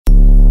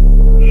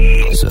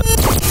Breaks.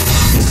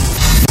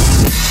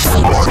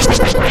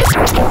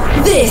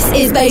 This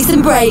is Bass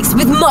and Breaks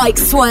with Mike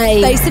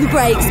Sway. Bass and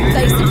Breaks,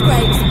 Bass and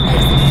Breaks,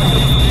 Bass and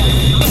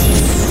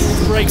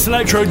Breaks. Breaks,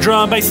 electro,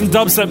 drum, bass and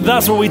dubstep.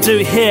 That's what we do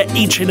here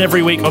each and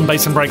every week on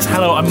Bass and Breaks.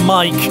 Hello, I'm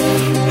Mike.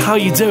 How are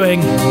you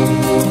doing?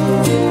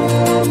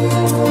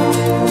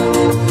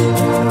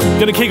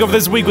 Gonna kick off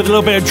this week with a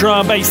little bit of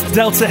drum bass.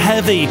 Delta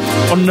Heavy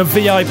on the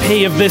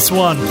VIP of this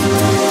one.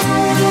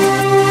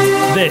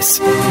 This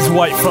is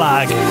White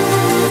Flag.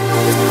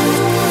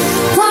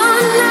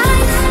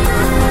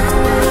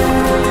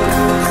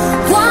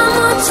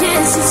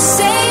 Chance to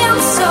say I'm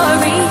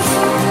sorry,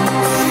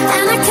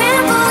 and I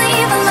can't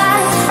believe a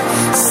lie.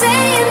 Say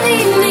you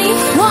need me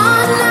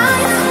one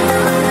night,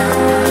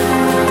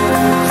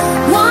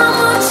 one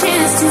more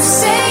chance to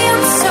say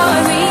I'm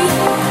sorry,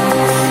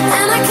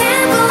 and I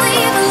can't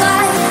believe a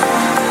lie.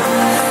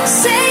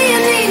 Say you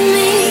need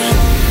me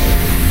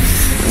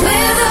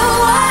with a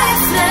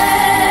white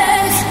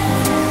flag.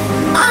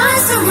 I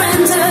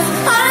surrender,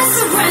 I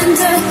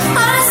surrender,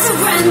 I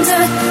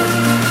surrender.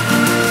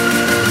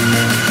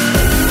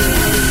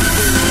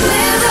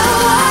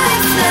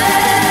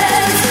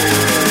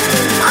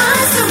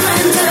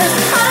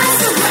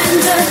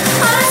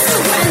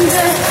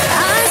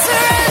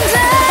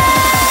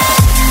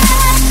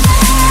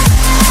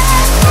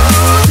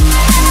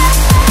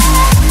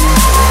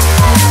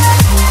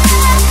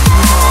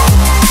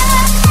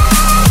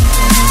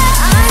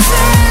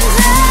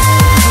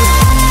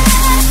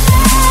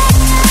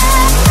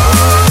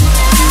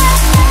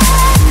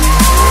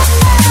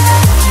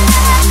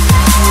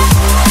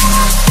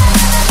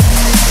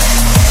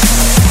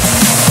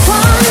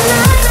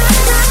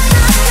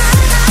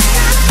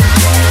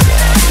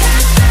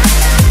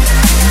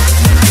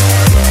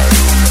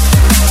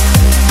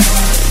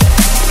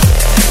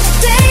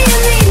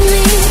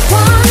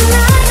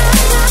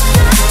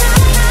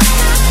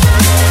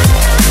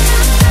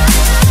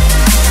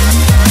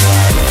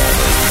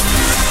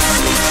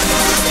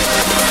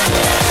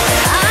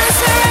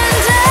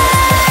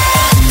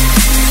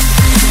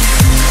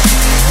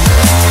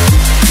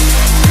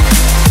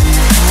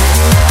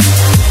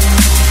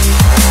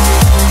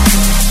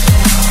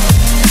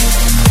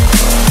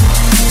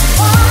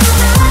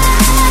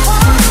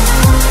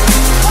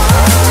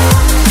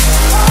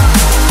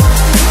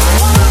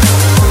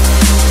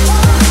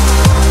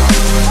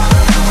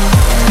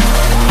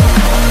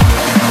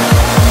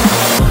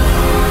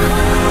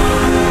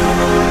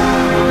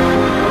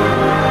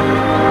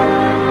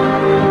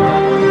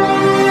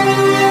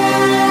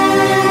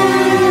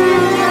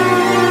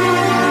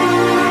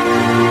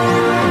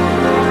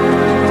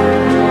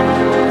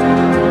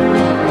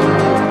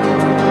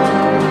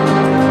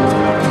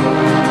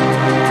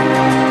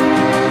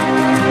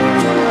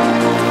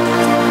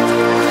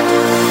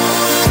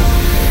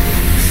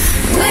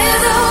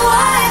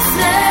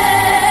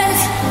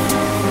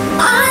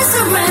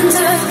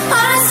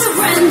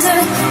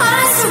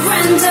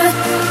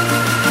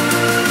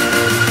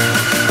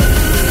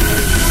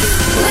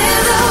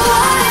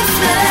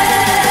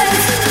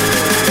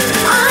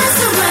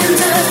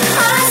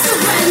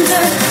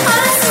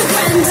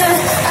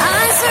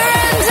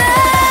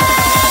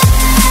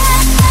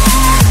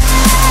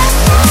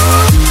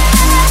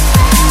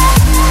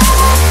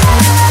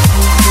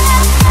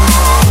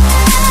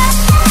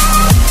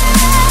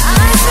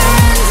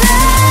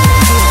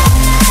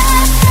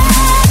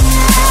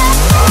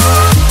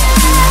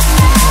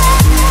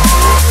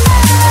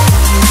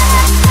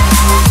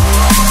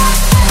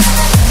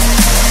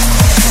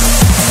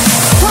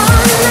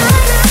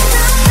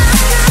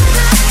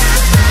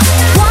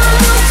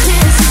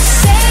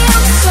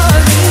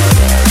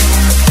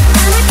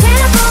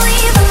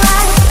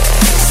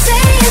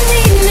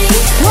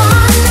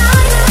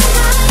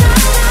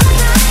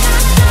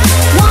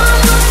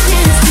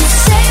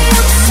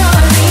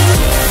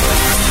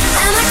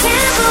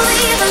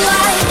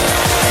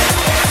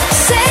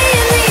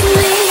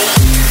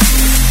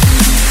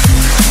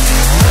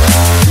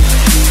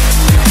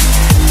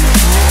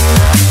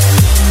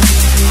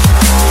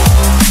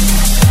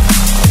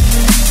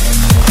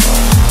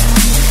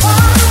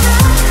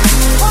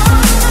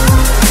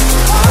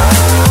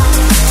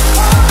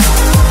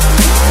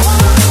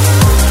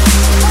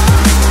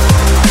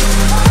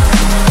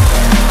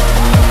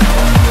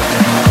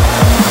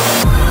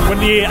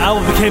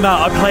 Came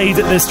out, I played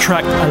this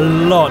track a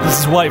lot. This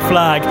is White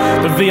Flag,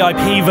 the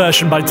VIP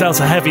version by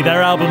Delta Heavy.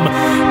 Their album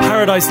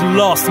Paradise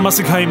Lost must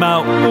have came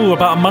out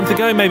about a month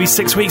ago, maybe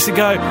 6 weeks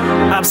ago.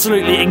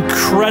 Absolutely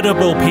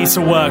incredible piece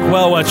of work,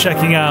 well worth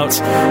checking out.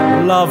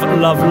 Love,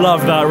 love,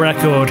 love that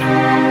record.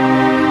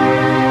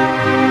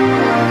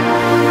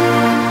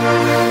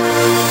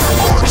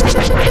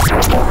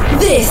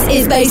 This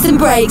is Bass and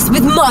Breaks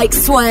with Mike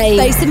Sway.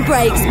 Bass and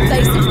Breaks,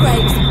 Bass and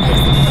Breaks, Bass and Breaks.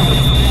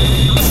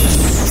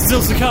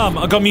 Still to come,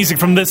 I got music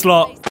from this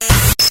lot.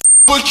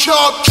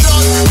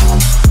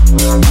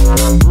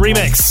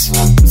 Remix,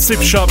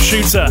 Super Sharp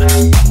Shooter.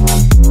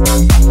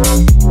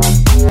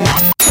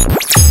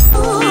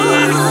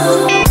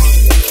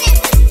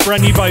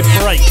 Brand new by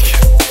Break.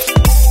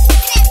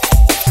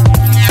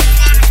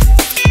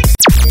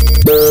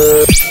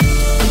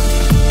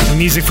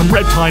 music from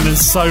Redpine and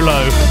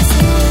Solo.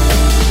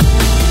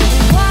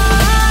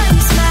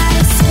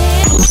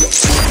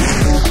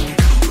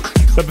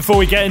 But before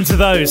we get into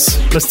those,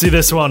 let's do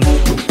this one.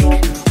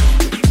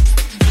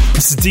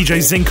 This is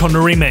DJ Zinc on the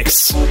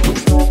remix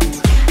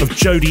of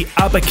Jody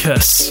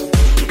Abacus.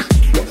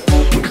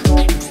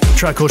 A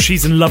track called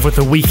She's in Love with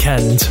the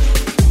Weekend.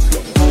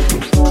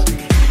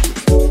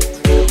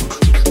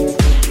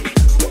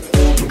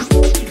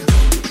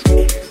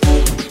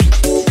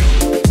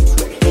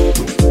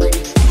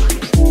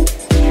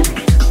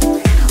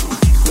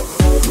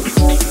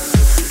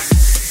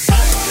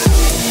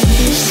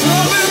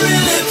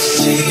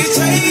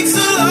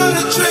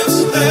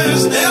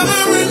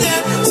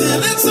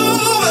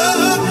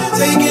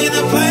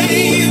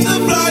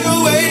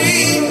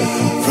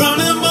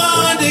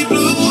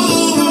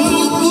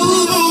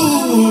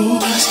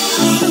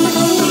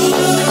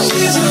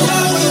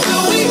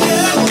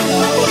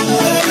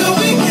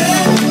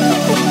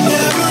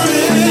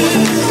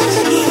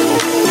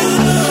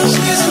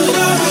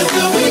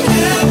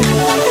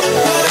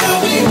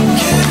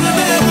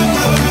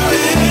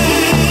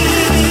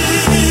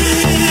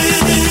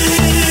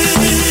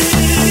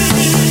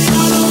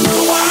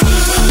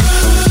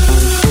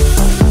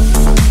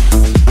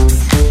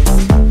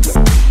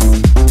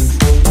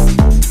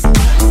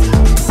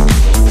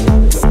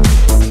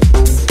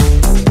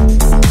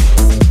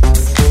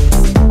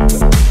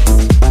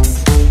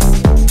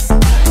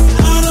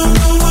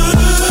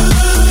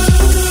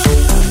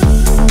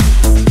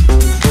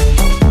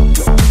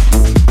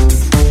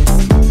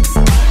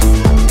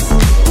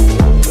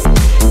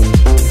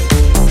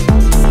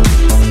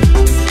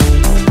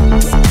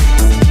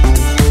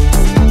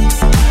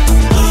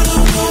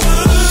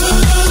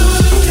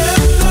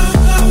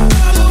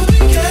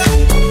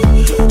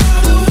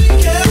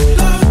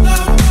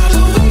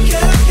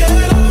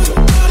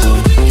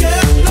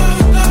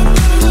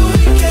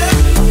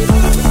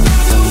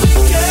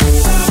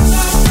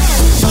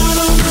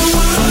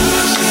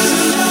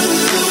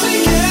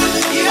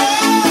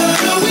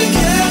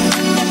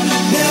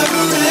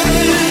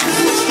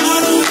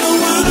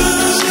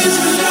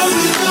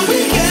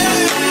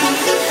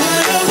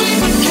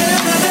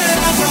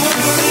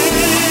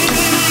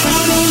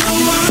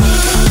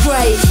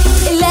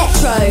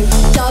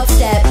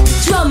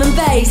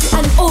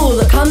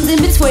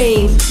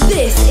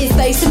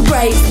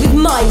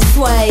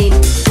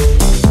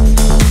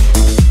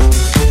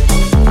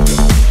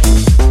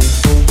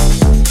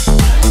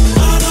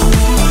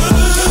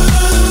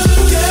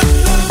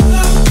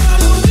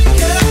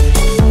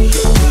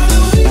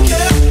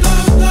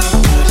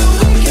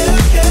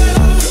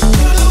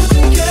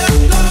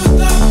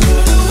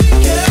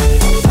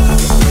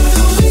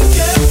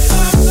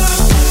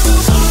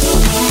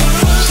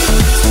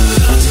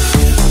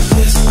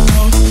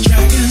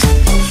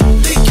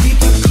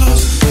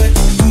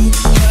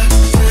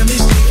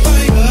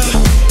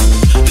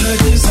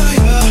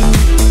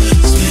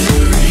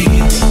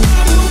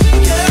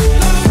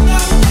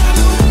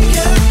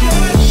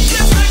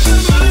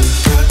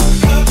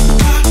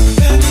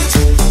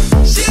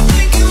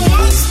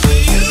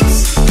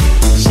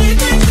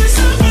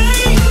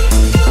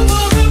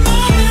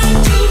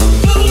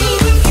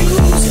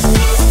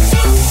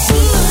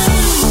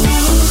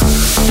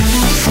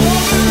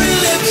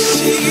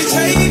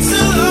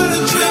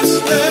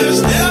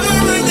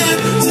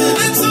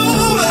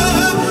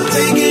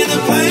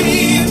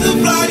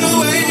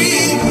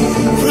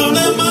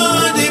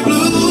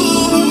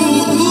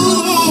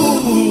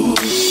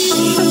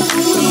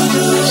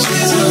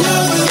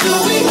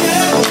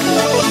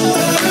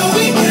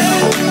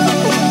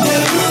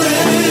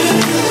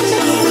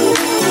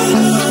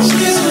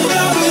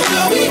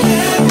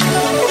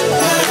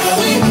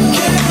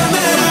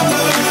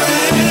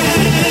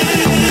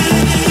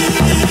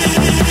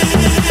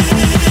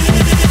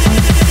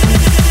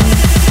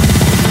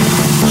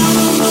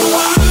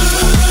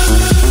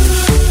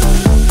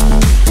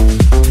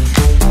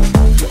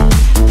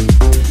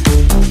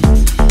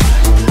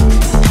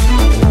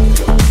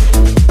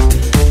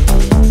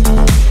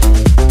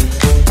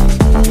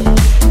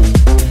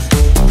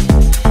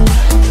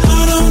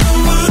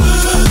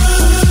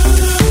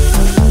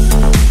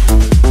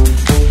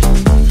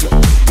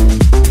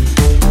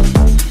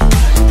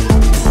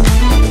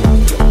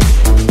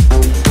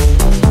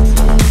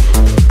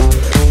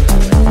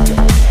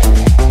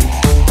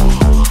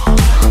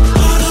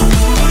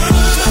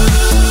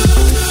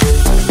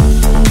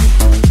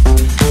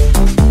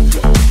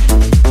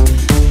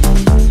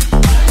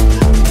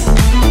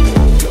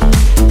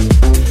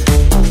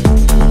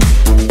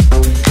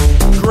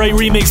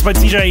 Remix by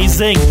DJ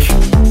Zinc.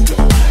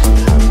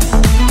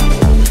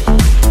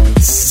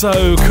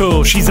 So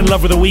cool. She's in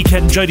Love with the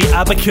Weekend, Jody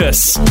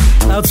Abacus.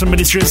 Out to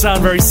Ministry of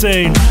Sound very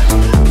soon.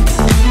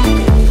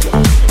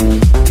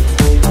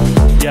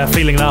 Yeah,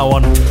 feeling that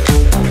one.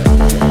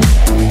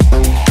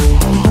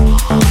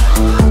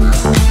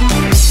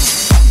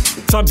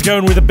 Time to go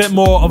in with a bit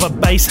more of a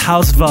bass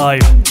house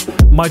vibe.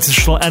 Mighty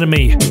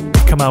Enemy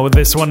come out with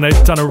this one.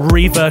 They've done a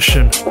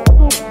reversion.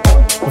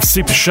 with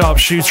Super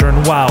Sharpshooter,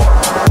 and wow,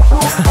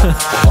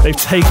 they've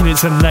taken it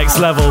to the next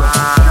level.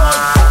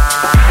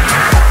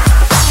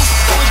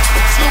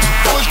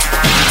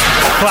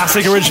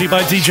 Classic originally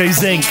by DJ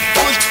Zinc.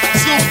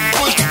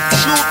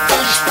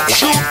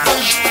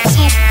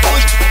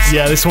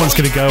 Yeah, this one's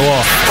gonna go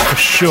off for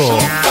sure.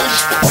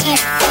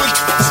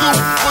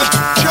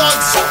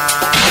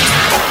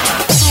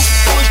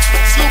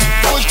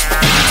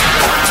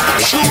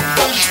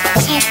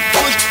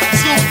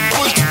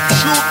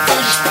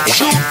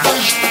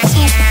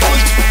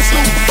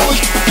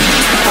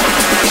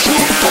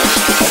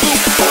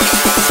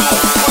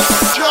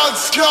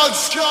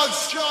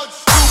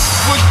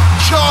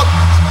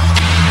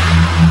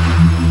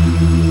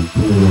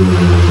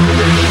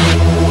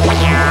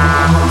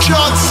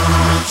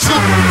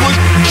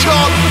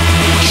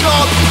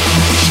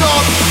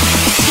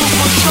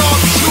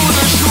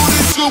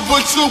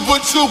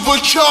 Super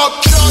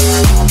chop.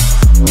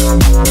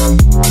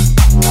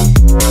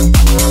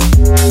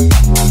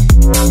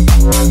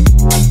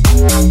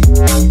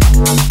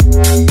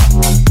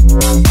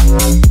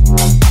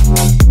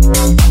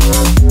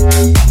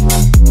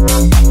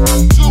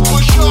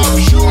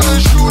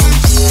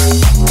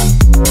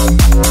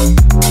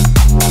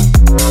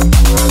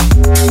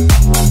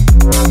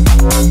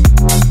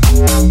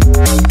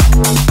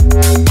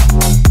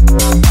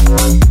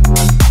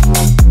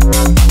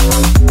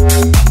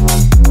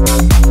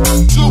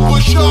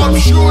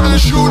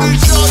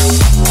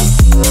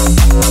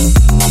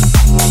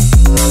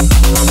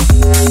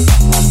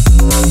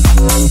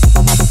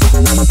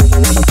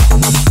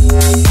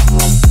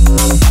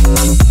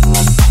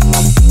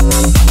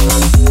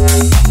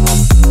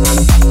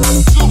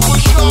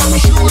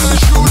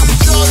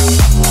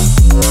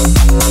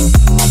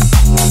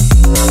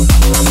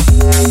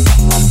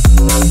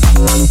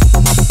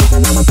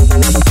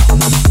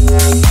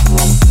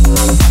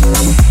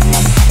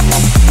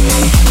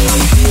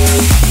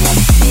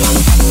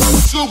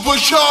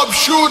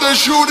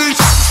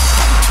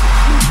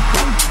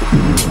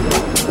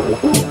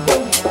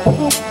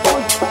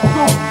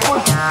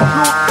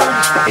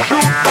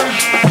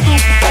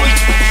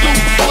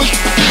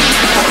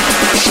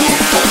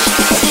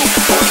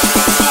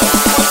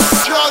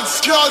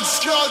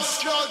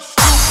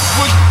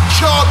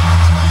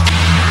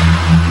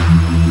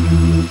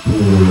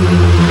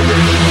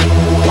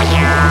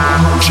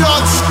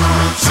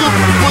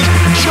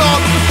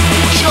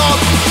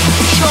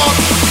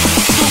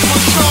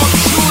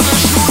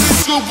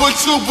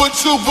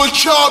 Super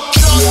chop.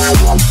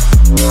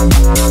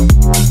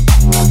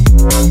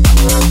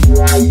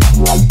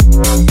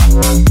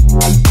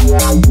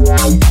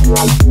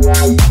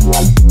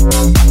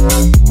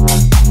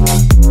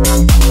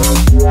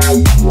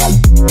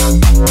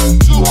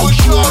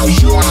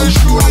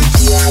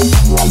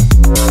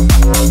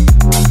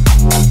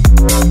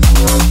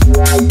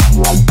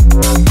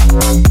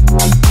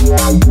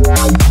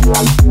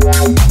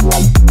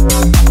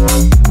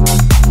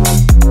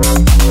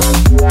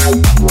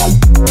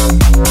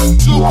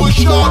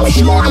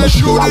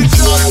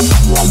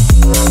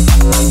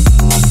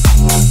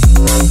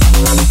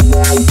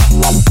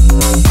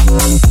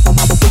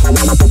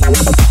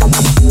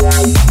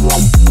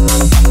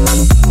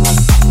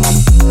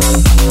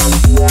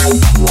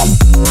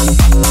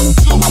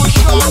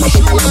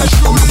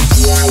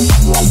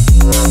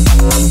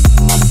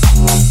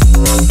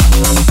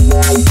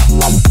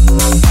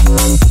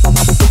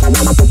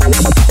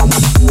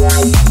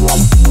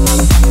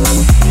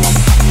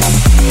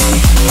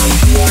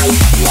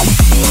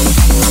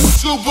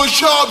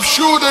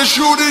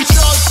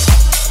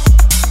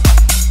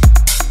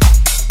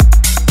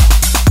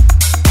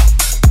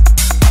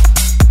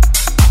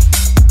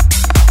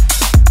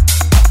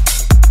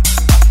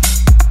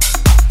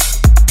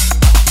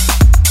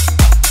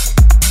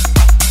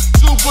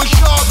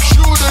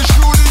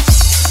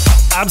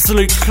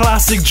 Absolute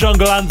classic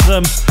jungle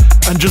anthem,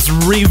 and just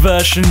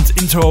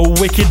reversioned into a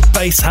wicked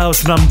bass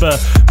house number.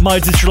 My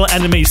Digital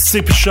Enemy,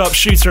 Super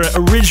Sharpshooter,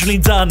 originally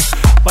done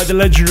by the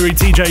legendary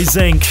DJ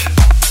Zinc.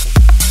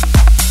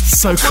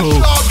 So cool.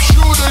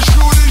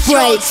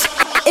 Breaks,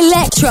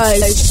 electro,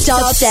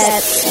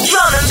 dubstep,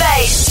 drum and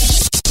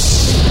bass,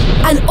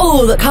 and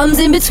all that comes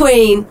in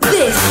between.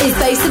 This is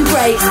Bass and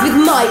Breaks with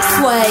Mike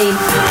Swain.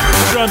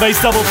 Drum and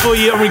bass double for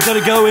you, and we're going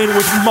to go in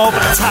with Mob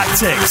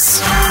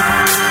Tactics.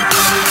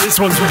 This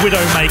one's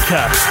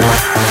Widowmaker.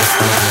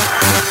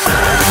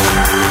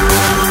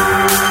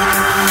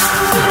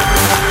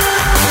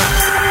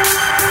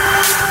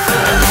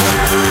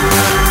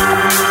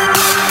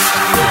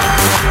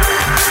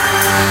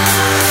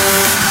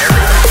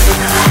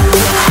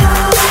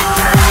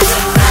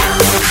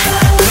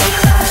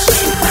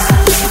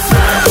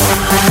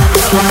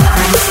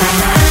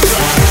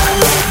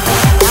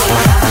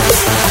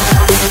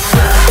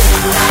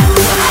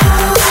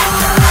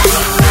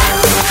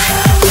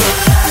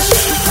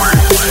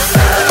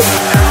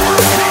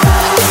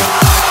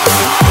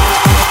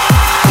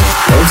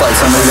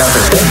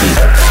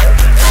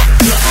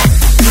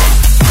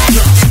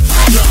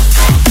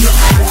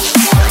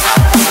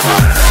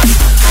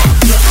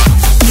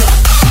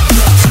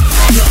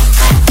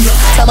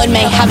 someone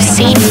may have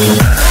seen me.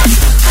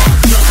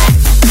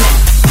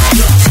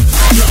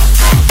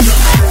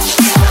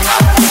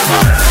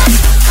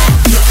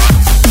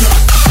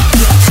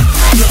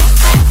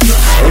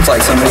 Looks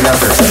like somebody got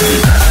their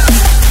selfie.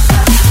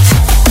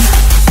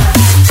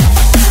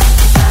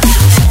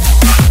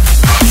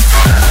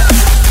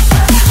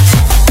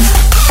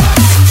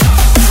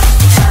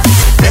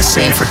 This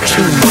ain't for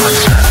 2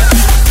 months.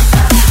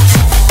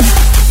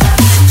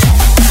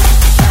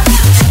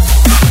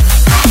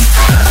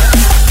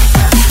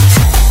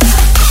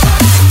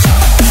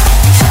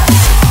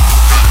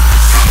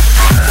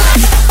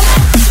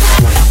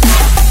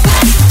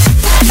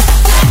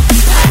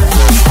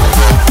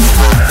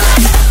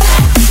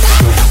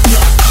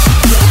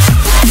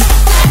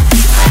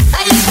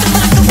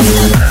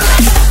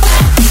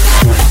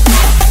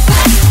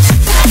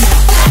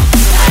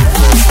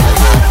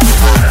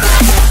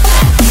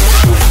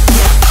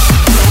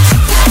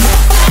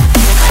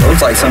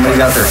 Looks like somebody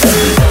got their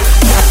selfie.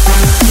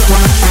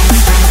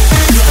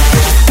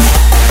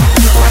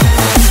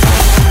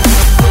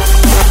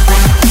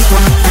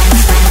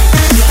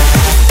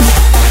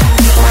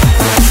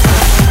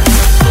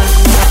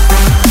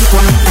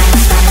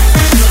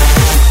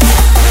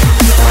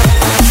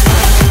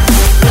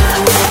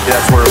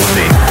 That's where it would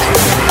be.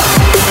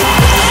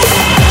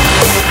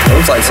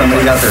 Looks like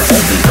somebody got their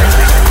selfie.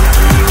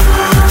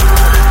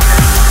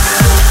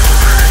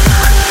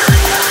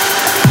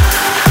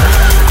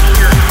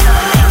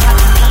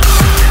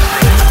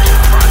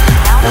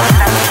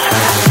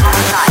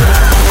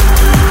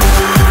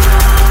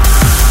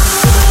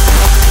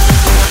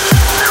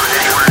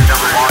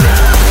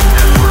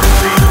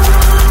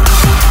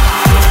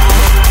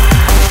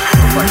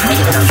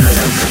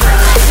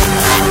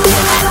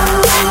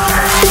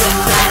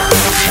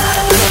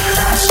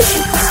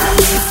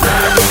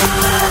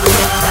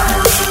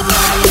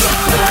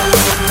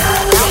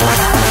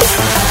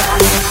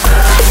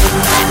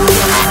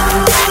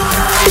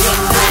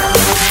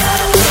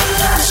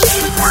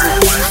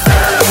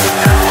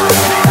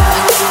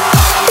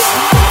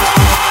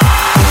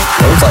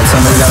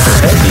 Somebody got their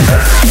head beat.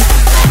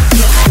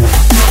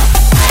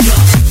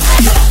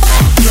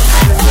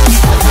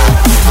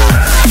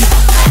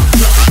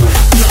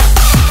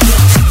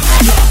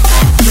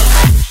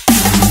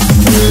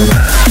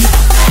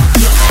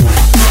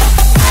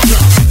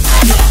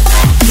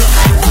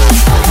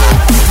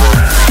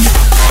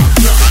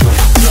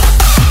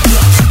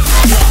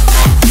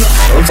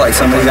 Looks like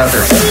somebody got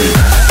their head beat.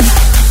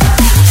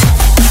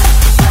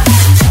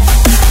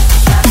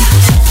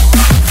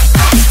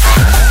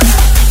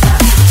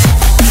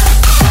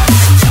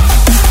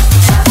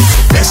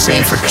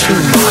 Same for 2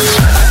 months.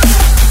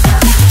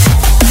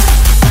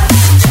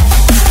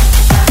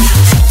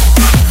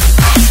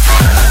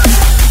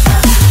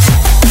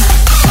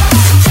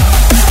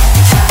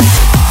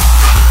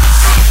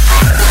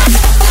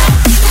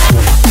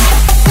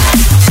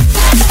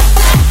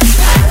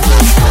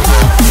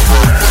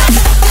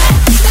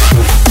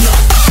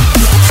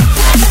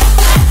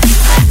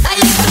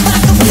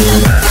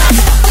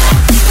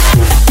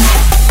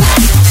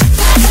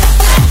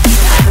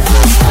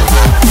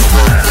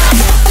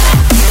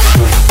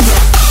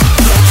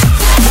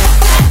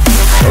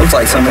 Looks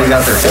like somebody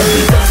got their head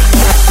beat.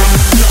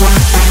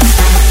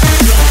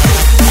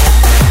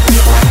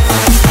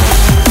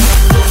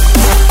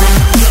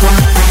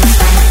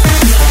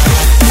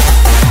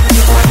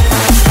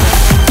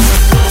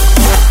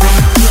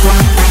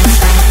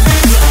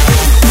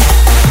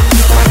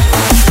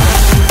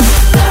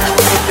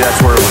 That's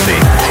where it would be.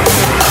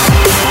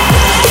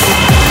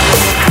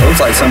 Looks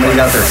like somebody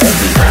got their head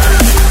beat.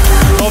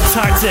 Bob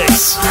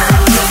Tactics.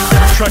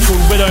 Track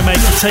called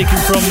Widowmaker, taken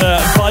from the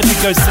Vibe That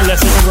Goes to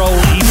Let It Roll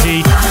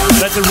EP.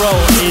 Let It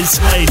Roll is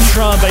a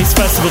drum and bass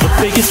festival, the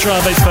biggest drum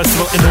and bass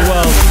festival in the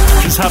world,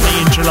 which is happening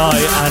in July,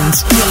 and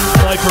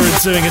Viper are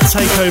doing a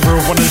takeover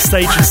of one of the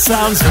stages.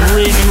 Sounds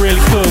really,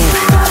 really cool.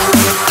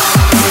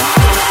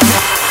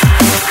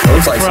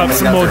 Looks like Grab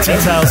some more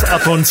details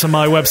up onto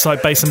my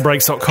website,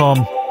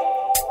 bassandbreaks.com.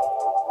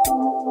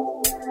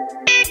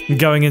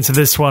 Going into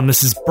this one,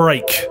 this is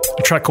Break,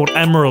 a track called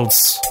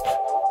Emeralds,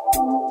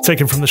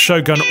 taken from the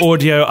Shogun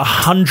Audio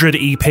 100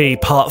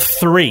 EP, Part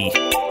 3.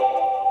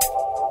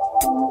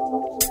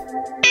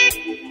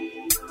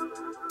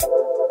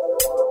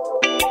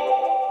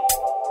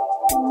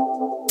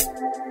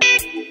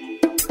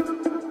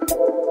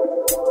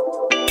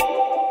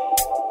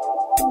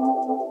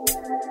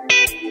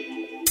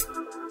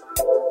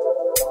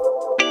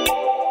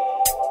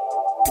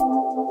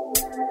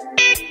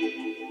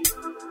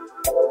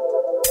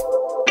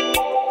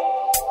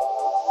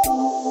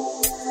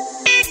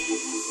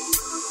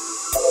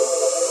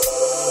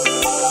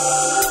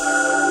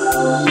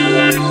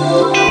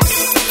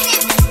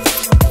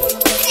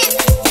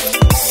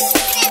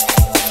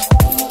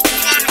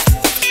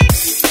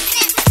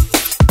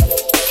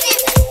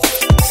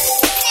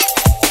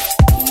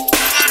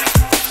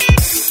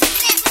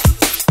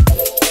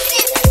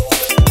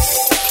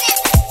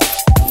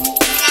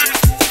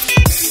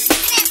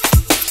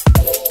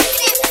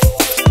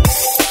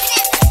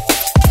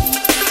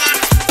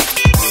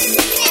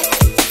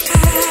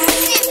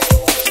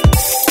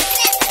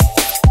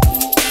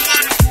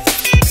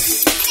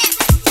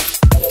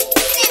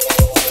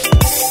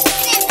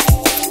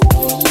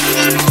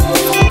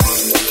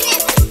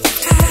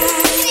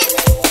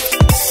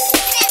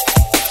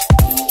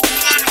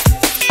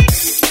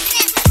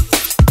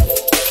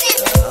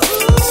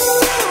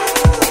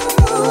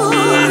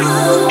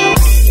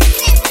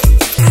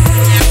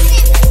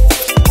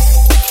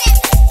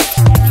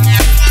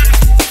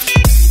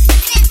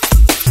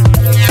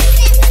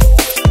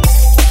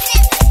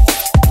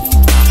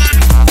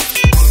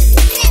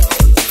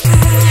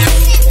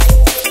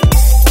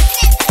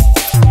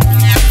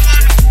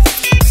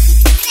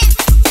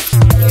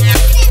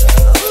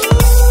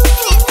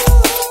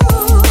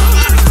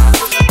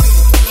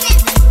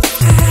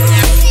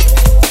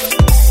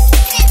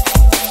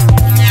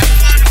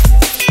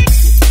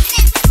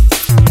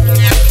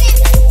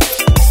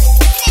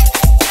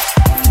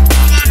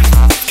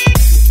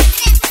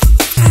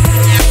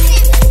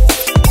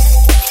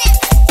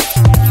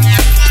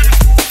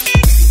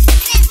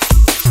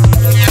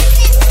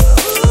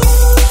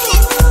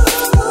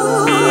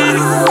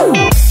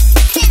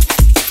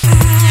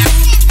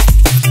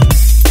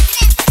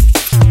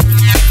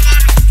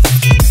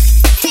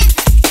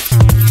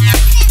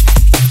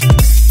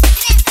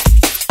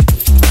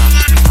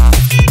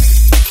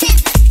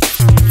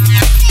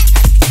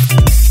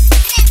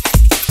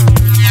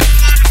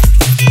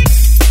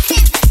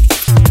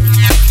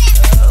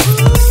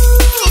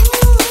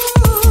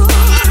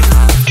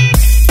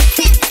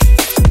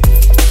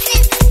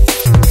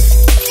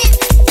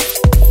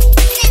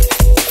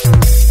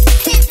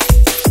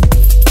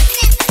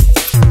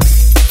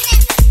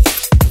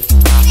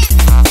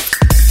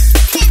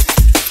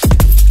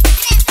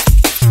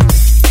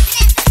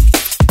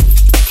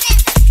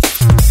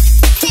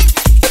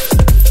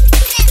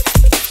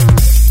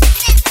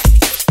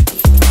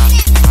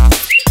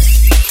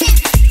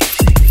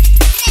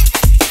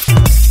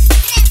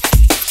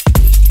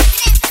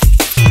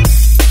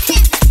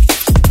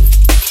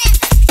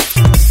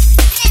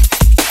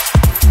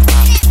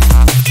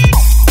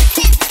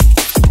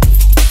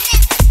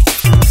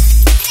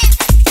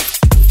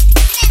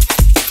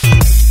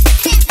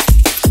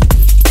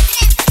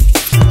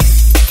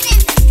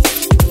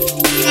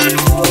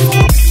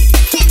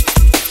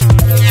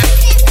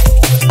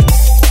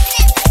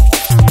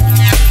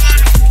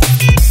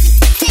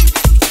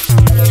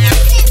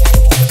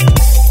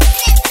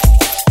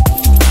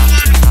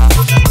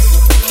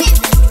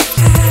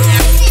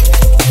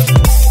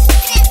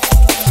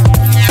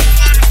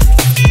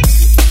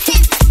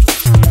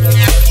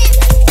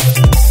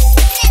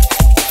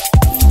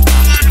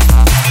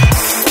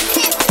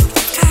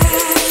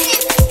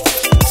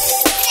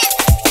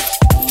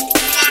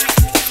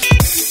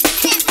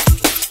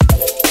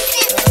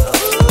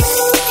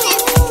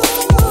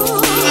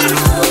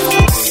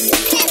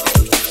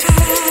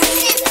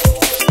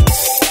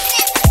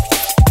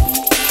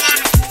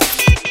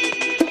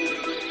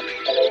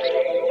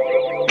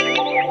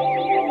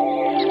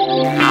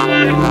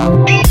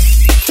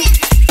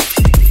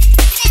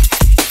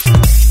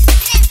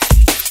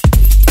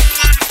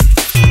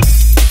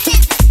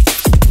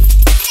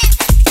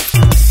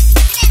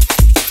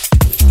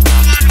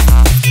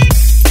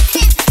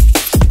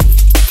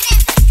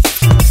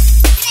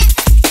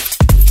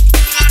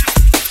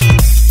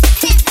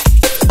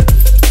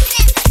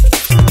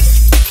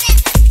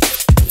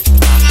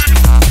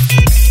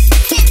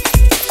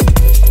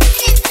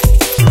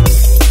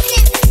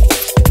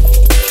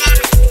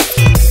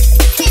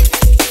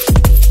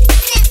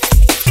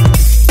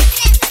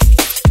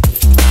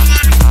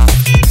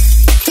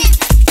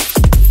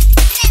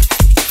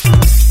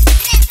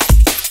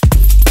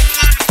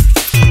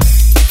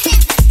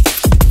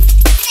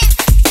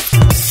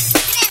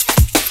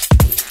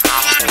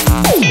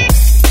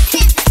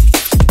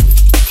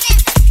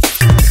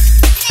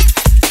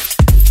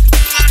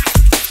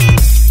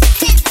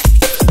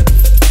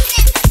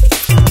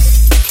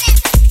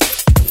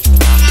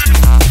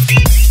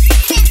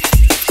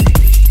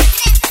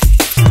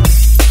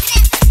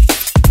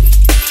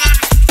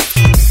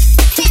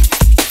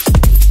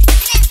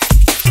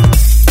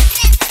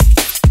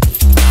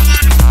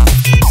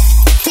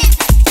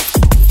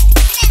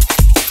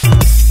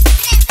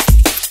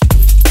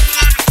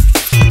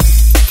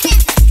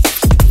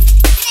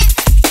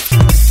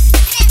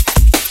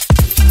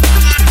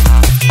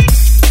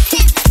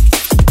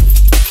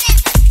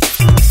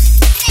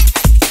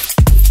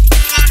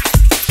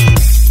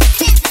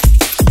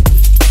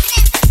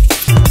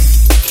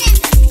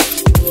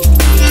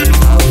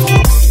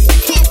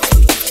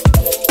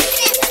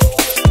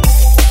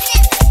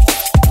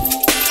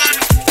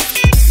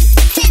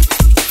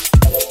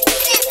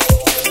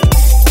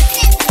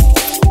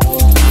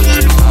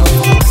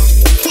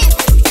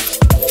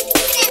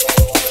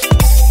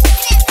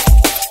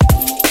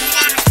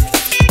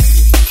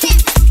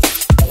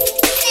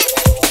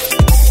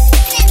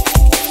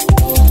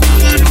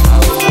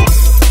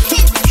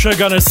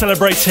 Shogun is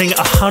celebrating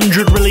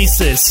 100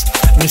 releases,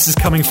 and this is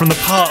coming from the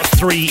Part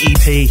 3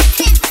 EP.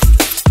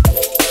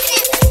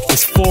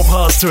 There's 4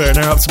 parts to it, and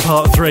they're up to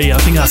Part 3. I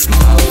think that's...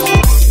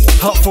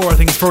 Part 4, I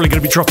think, is probably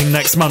going to be dropping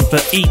next month,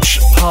 but each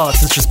part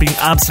has just been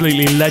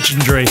absolutely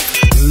legendary.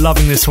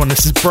 Loving this one.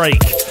 This is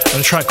Break, and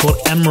a track called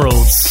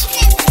Emeralds.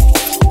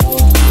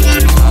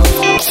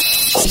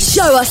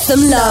 Show us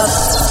some love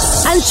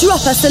and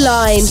drop us a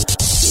line.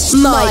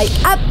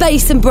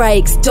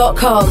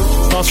 Mike@bassandbreaks.com.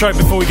 Last track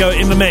before we go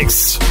in the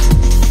mix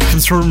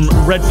comes from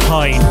Red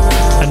Pine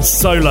and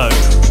Solo.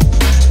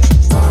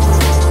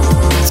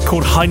 It's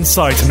called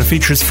Hindsight, and it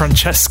features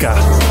Francesca.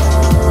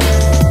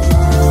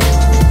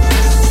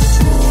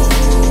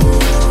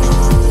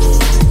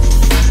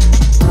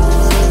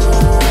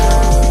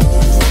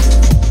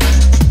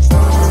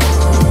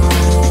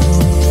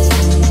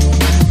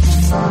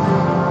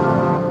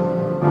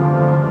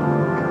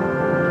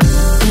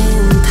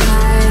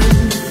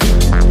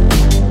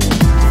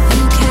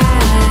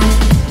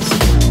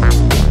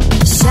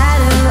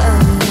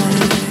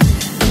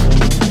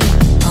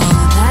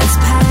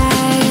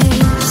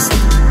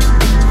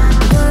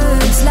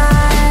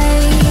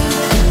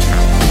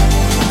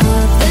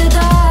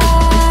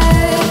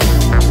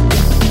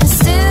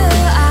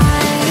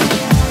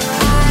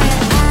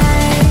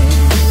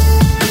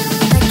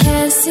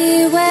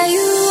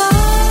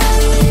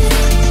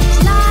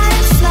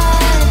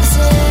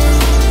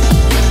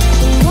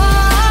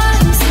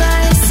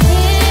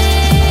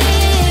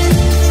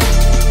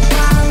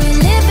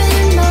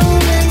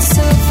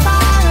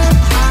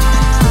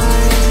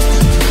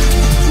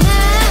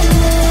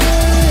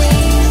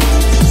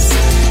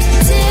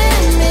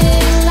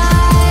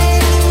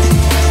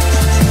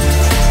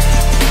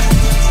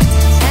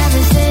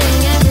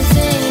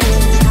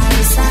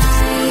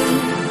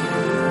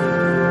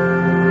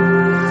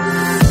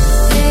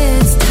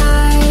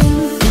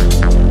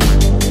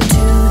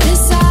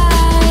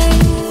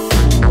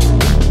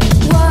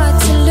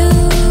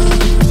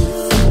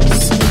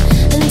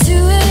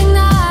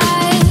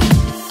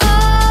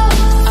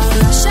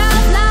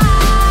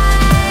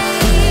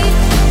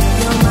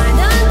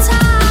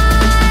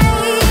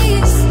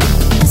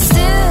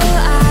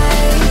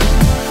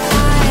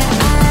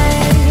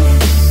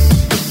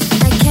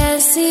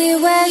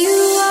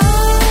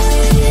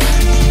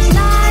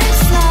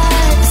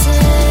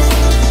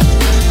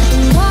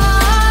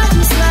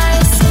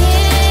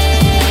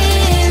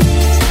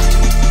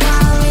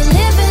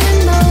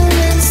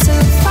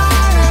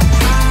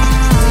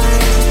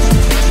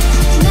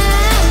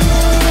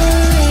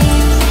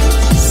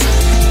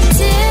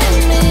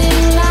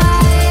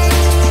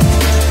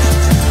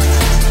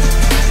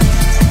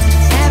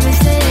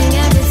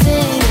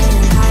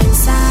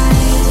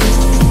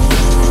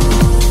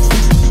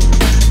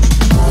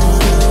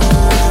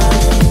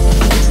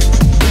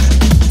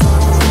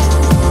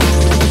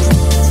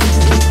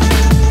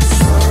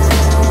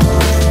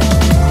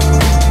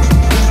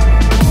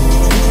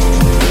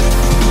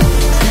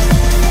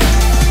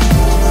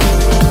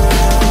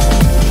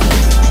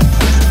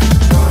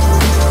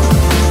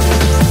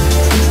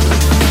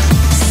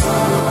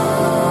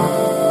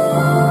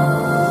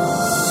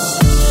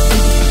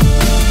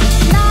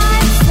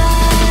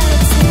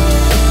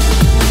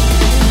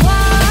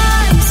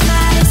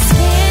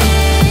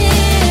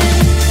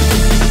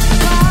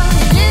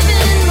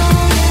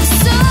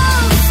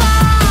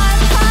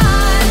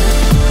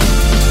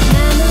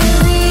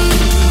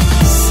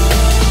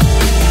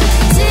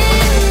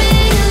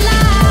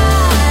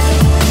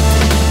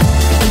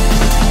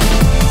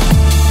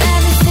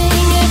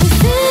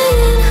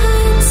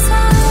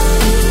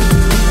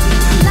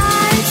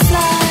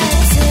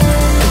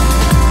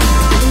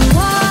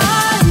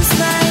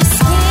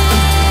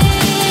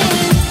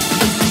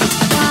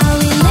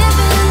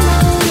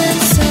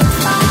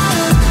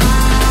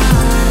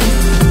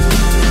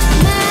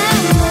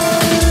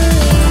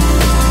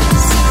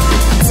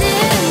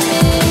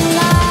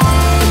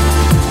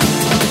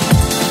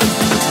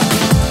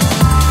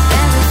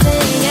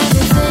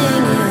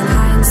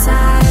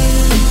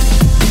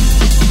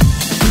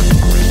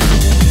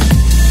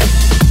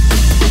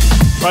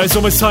 It's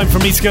almost time for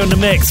me to go in the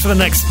mix for the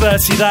next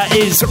 30. That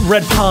is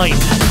Red Pine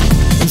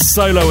and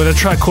Solo with a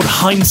track called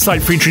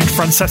Hindsight featuring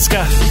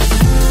Francesca.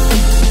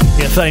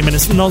 Yeah, 30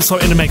 minutes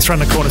non-stop in the mix around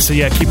the corner, so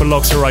yeah, keep a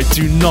log to right.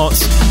 Do not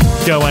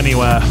go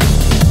anywhere.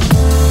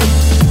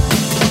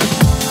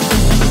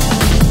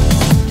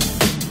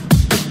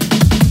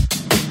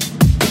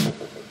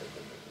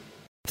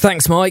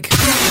 Thanks, Mike.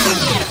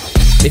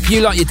 If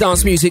you like your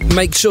dance music,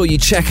 make sure you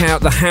check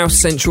out the House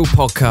Central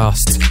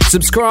podcast.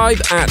 Subscribe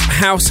at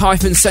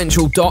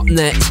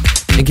house-central.net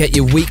and get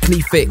your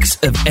weekly fix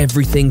of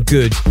everything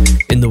good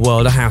in the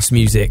world of house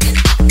music.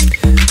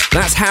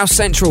 That's House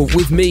Central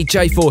with me,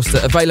 Jay Forster,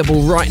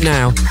 available right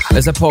now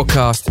as a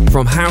podcast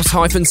from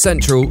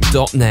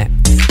house-central.net.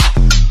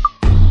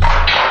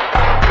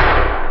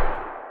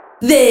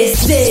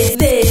 This is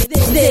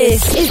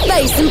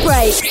Bass and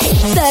Break.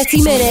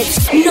 30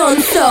 minutes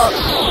non-stop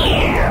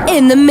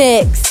in the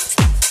mix.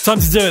 Time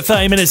to do it.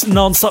 30 minutes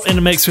non-stop in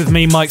the mix with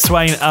me, Mike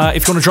Swain.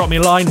 If you want to drop me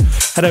a line,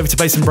 head over to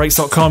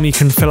bassandbreaks.com. You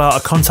can fill out a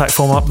contact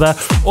form up there.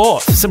 Or,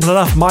 simple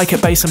enough,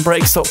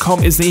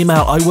 mike@bassandbreaks.com is the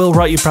email. I will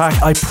write you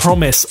back, I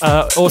promise.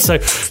 Also,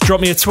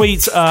 drop me a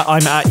tweet.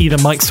 I'm at either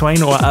Mike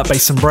Swain or at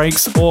Bass and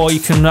Breaks. Or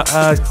you can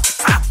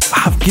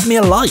give me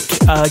a like.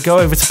 Go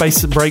over to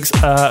Bass and Breaks,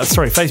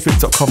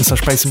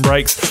 facebook.com/Bass and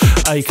Breaks.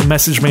 You can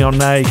message me on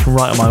there. You can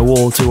write on my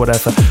wall, do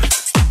whatever.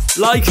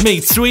 Like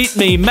me, tweet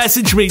me,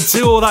 message me,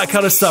 do all that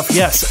kind of stuff.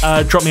 Yes,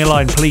 drop me a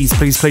line, please.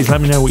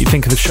 Let me know what you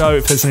think of the show.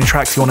 If there's any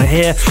tracks you want to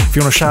hear, if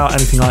you want to shout,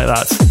 anything like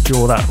that, do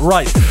all that.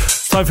 Right,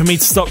 time for me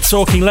to stop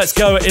talking. Let's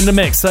go in the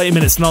mix. 30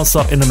 minutes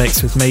non-stop in the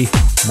mix with me,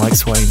 Mike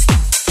Swain.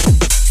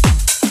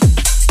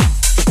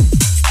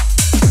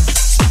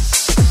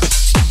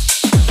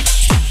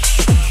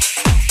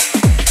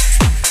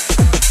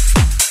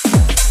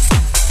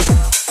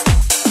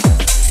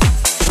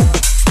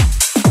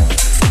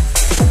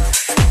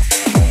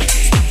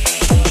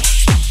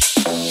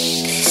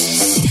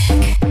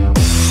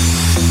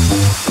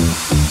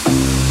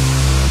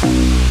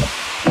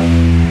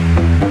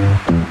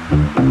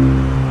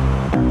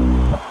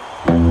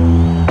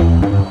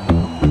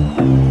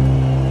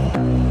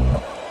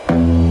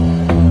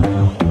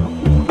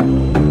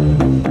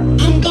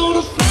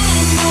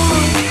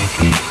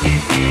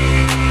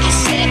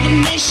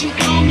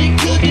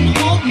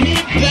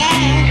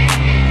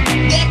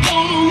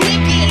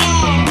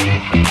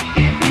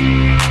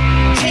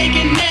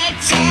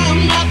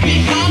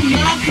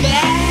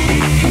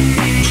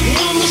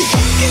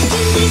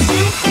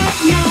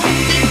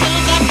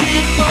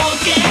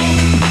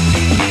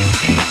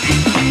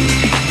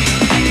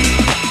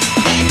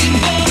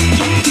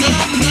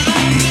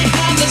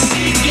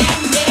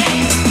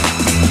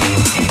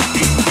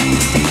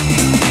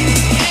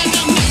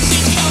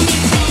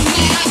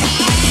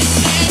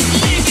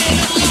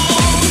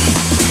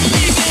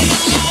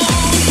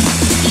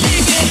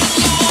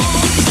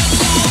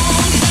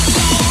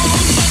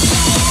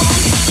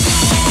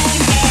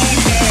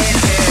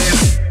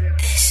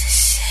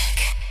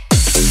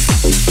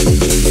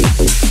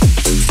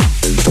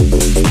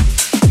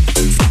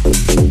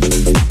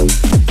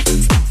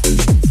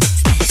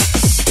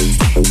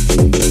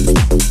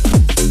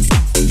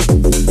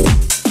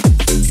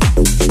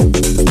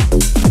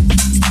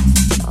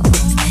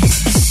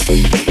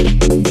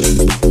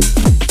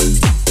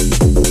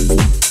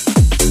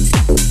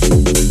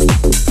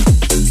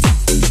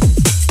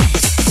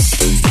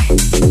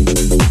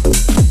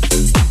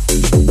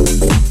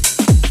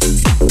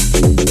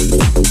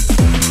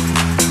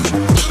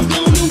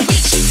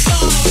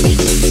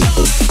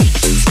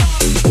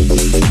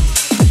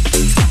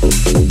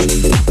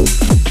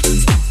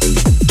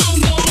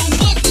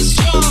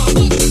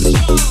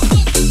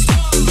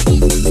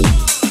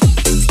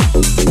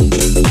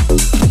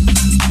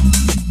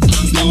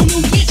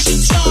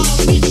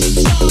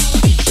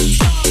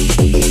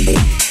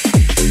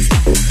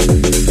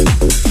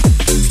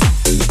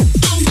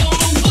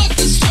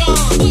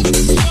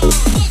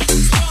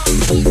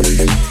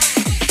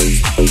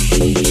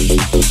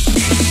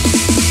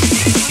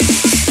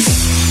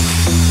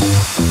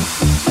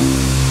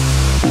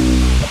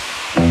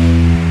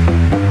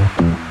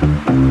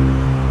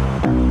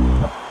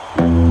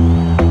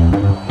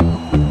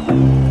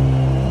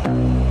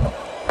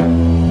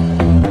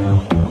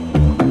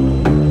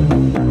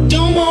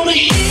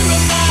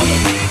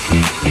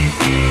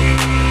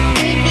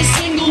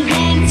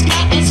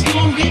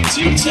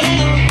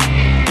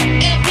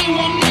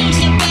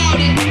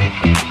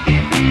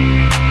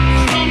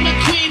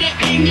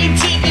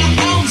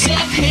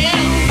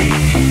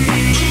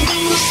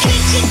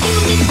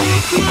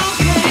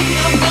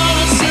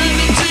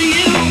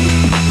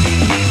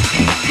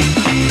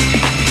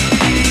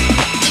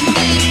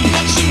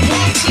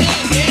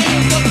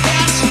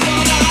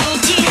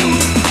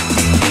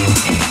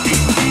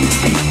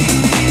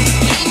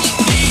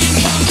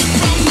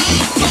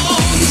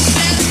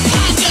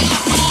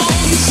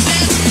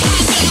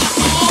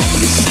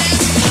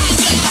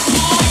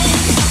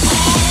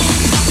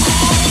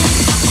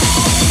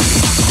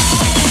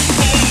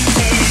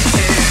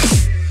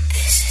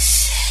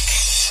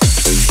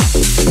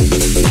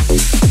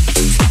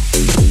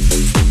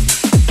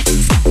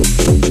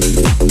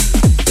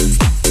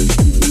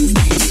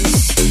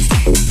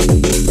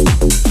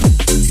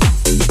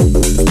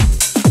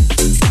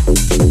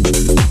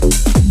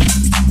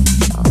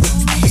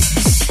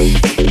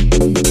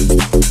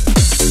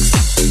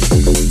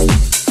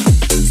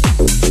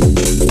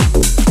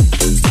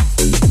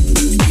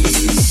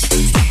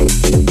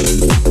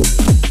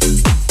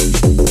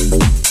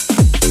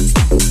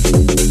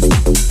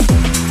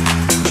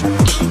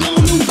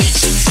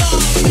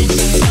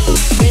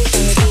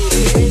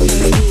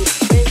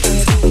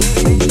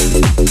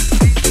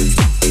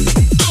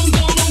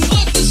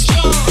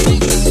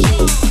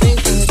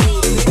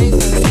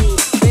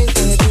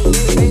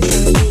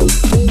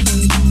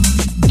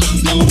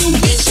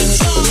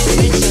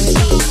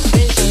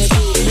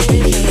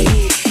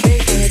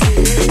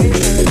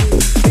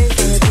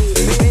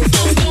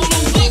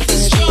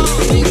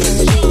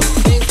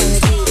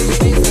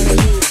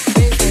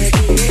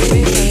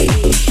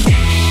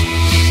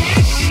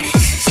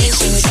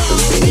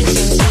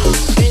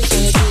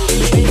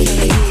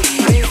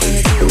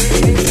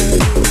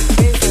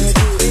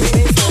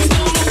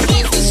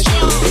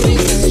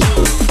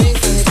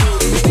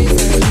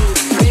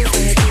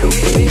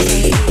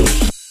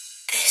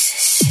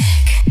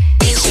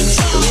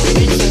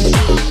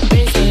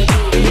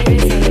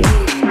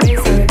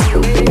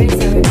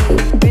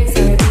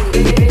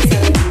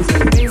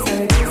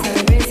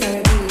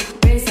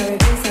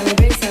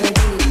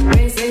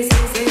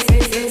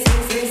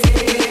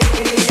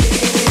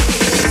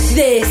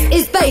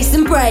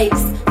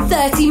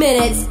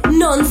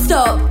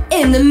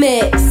 in the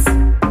mix.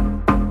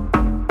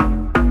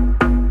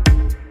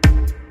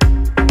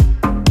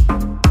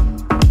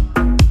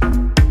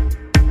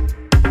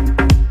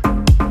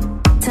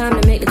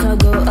 Time to make the club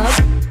go up.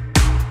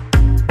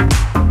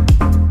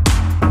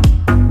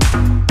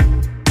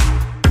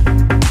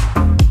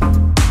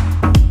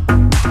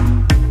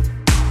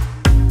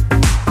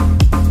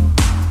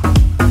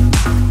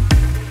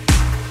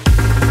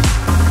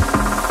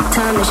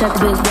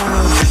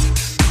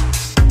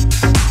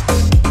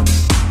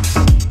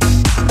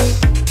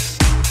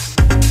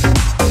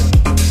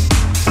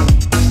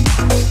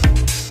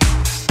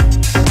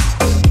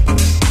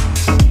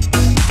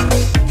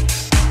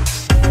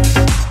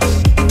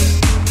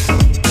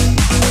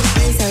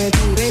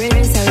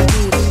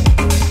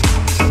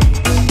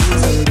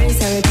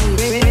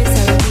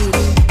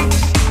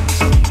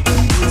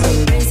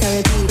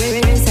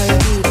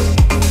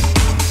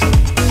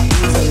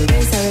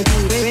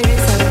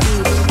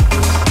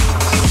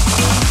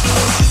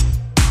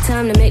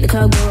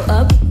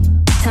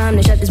 Time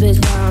to shut the biz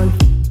down.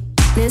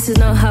 This is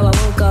not how I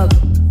woke up,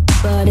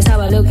 but it's how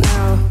I look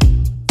now.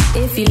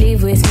 If you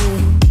leave with me,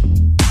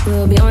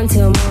 we'll be on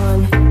till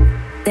morn.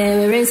 Then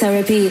we rinse and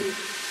repeat,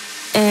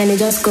 and it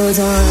just goes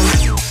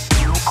on.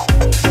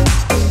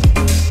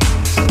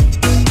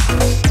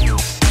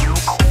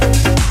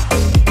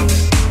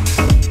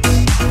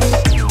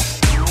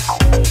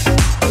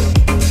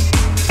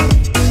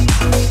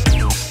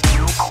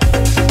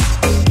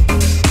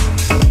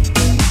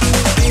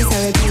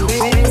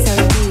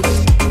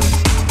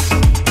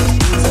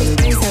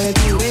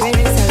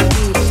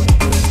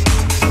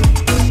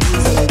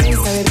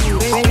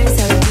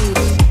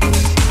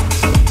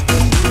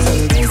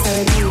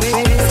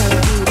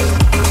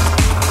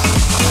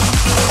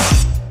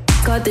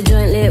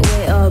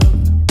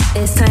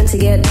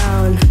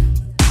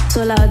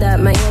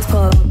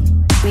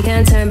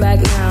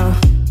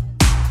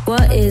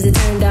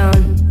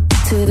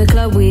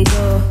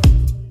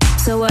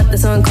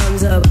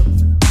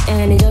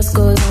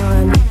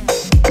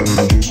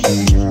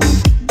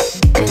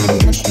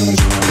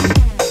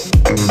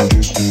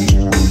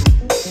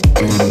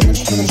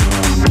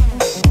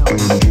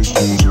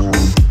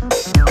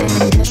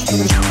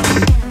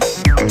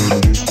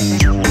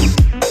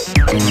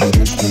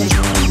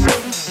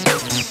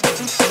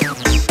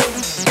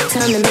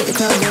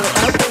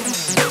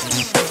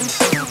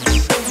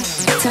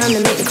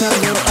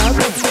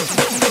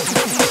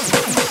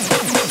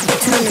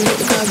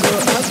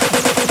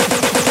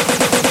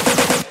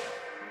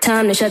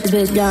 Shut this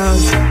bitch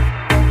down.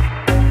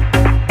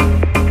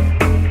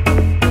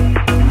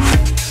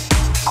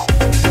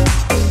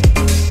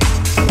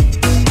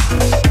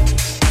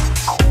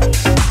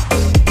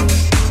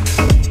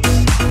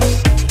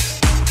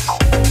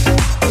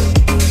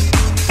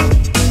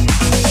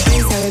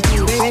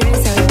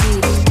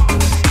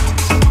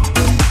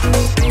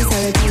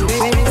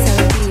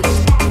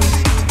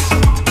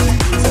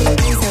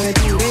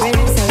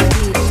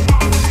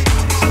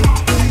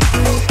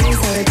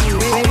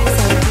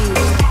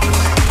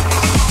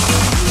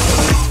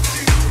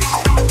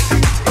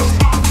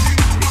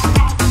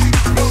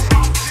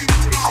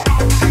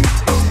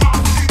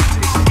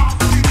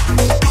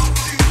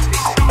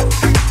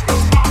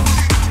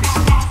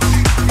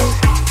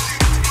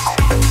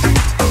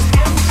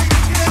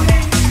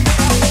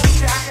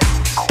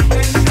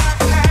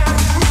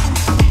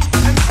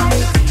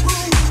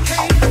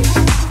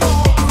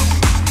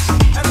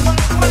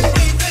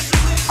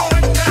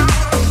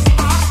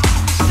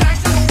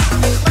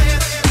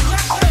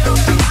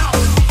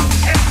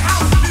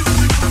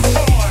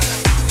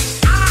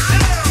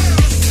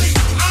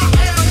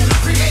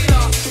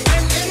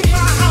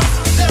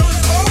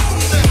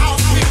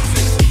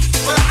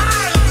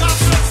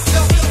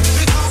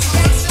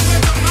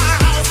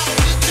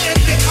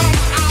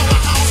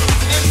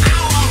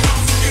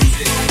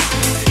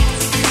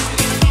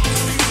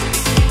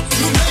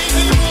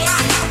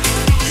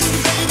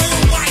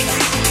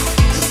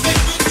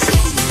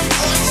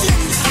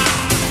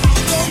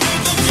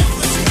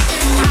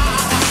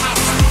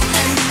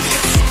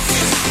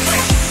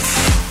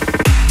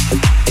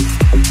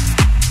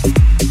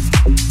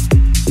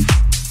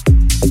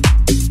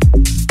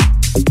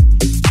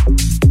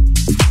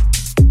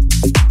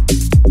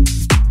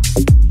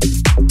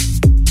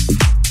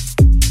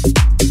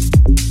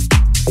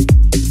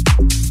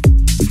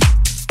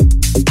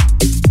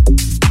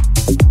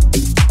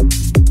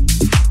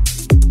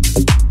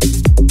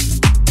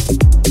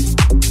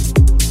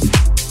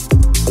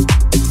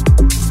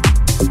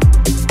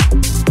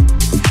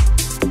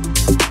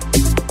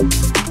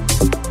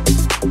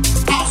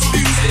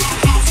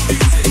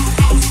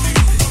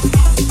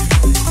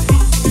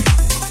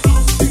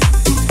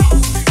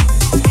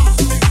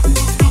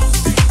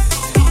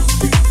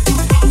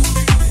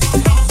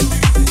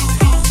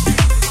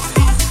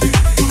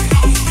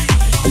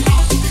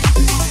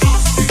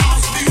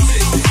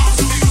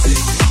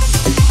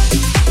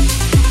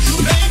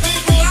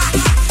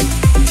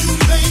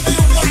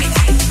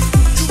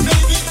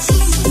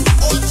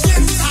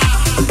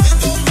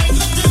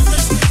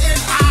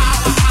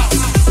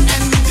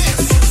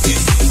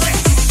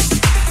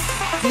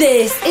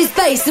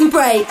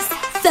 Breaks.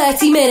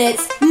 30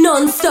 minutes,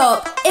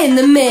 non-stop, in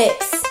the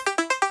mix.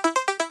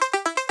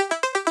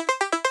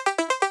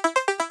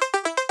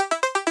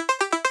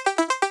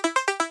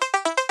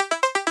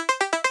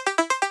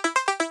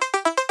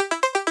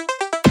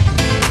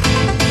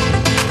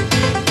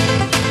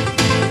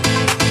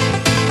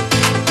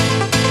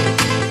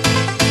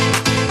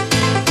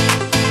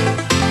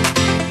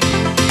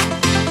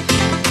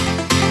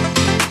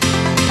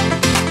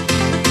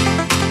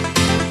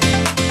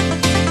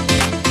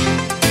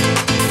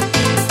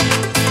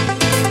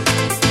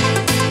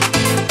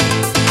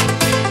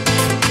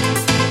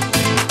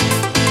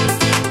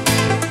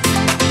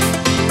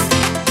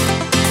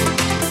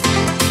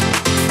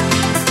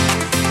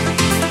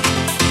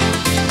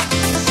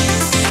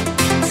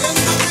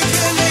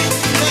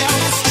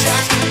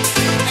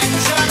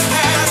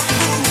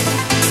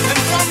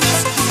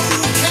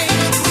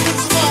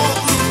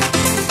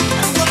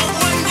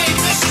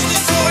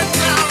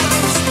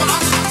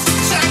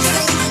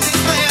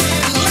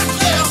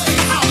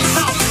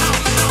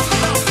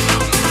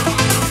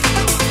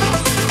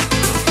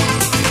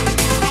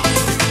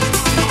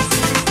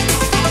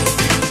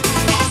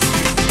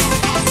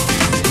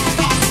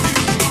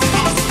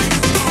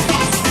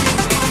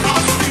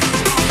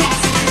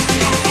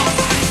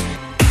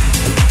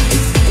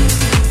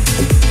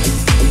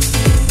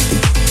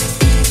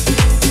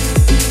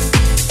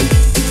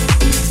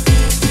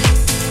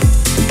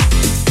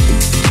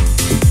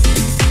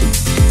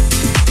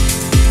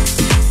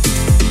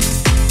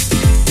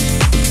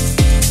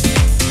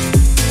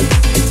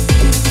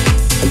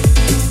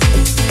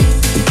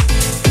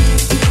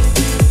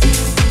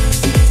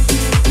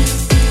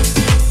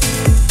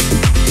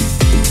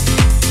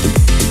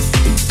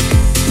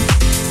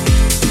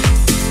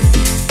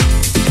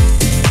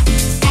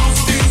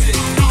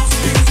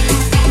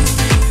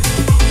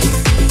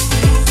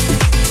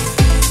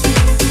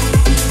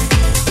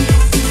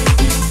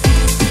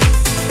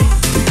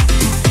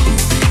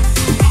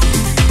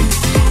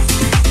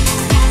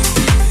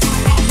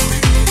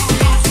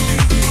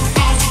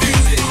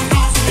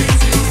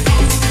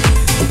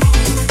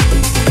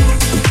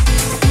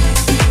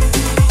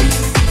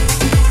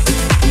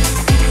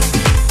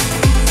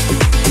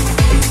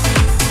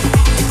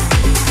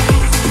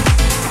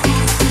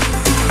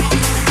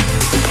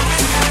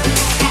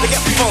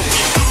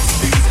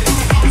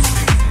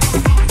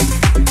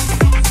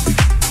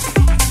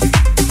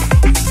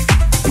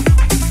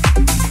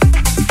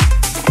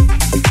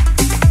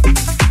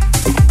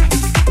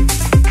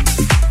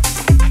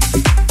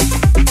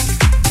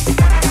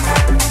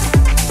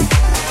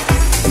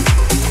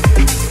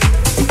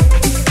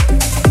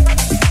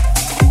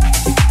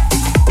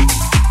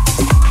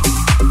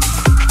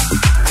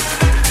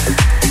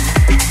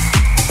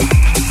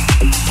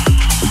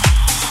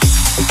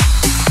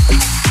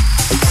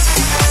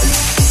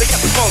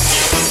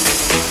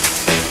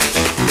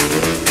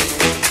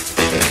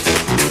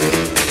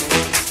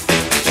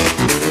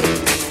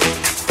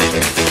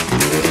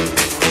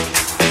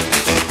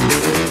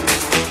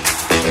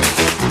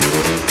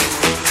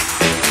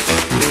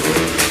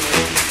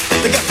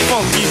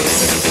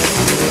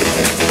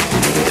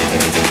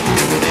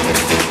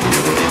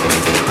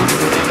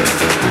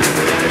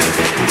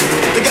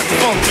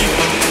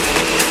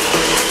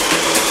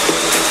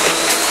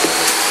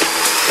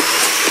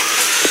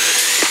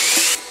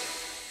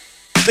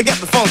 They got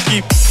the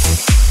funky.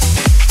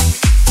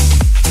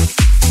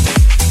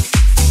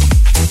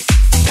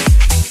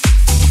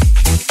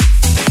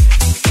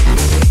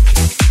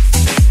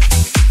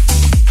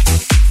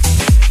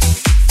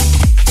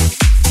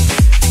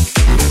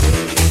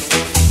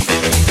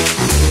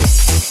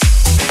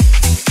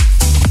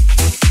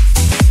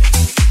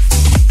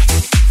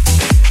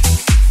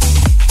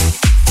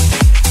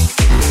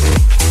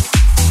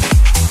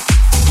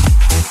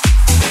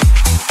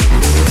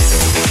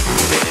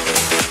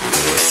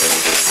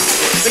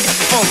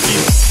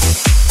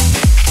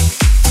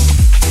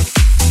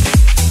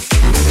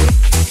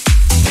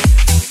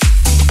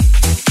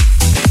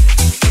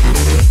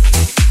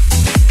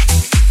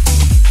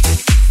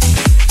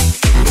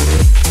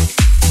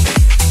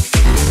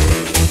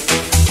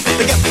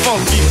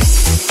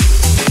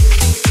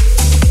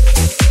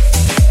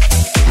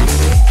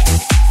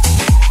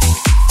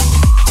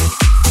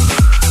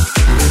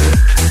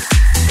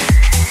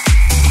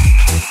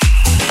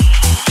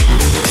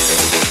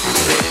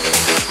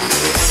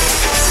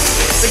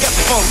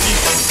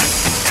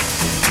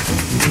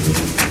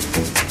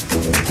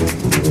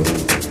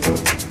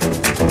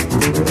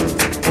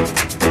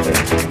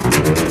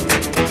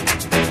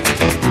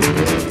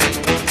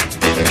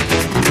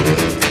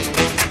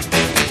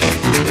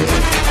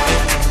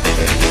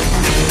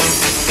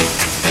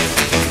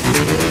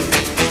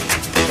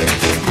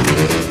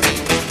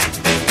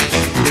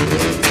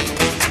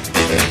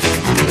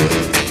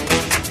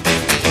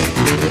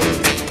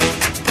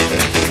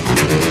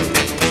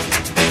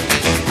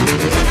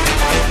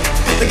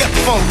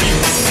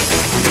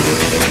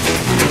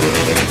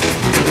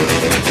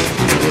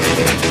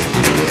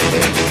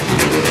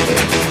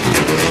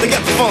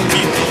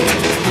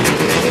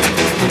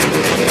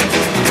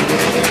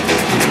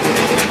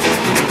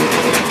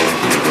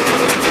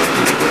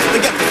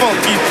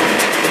 funky.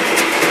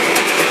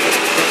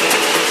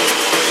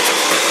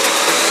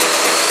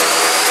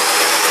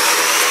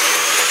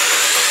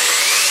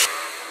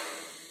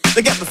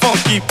 They got the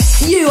funky.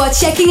 You are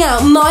checking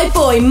out my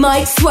boy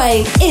Mike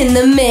Swain in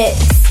the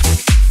mix.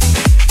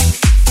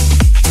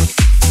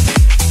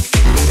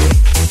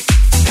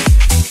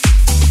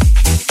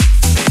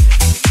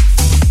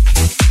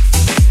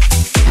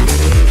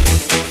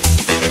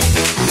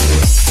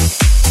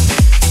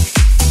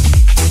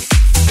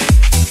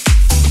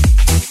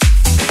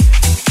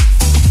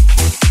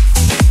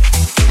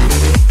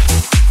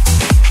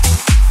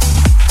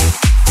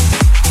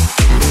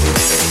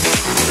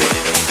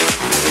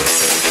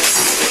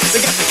 They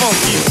got the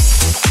funky.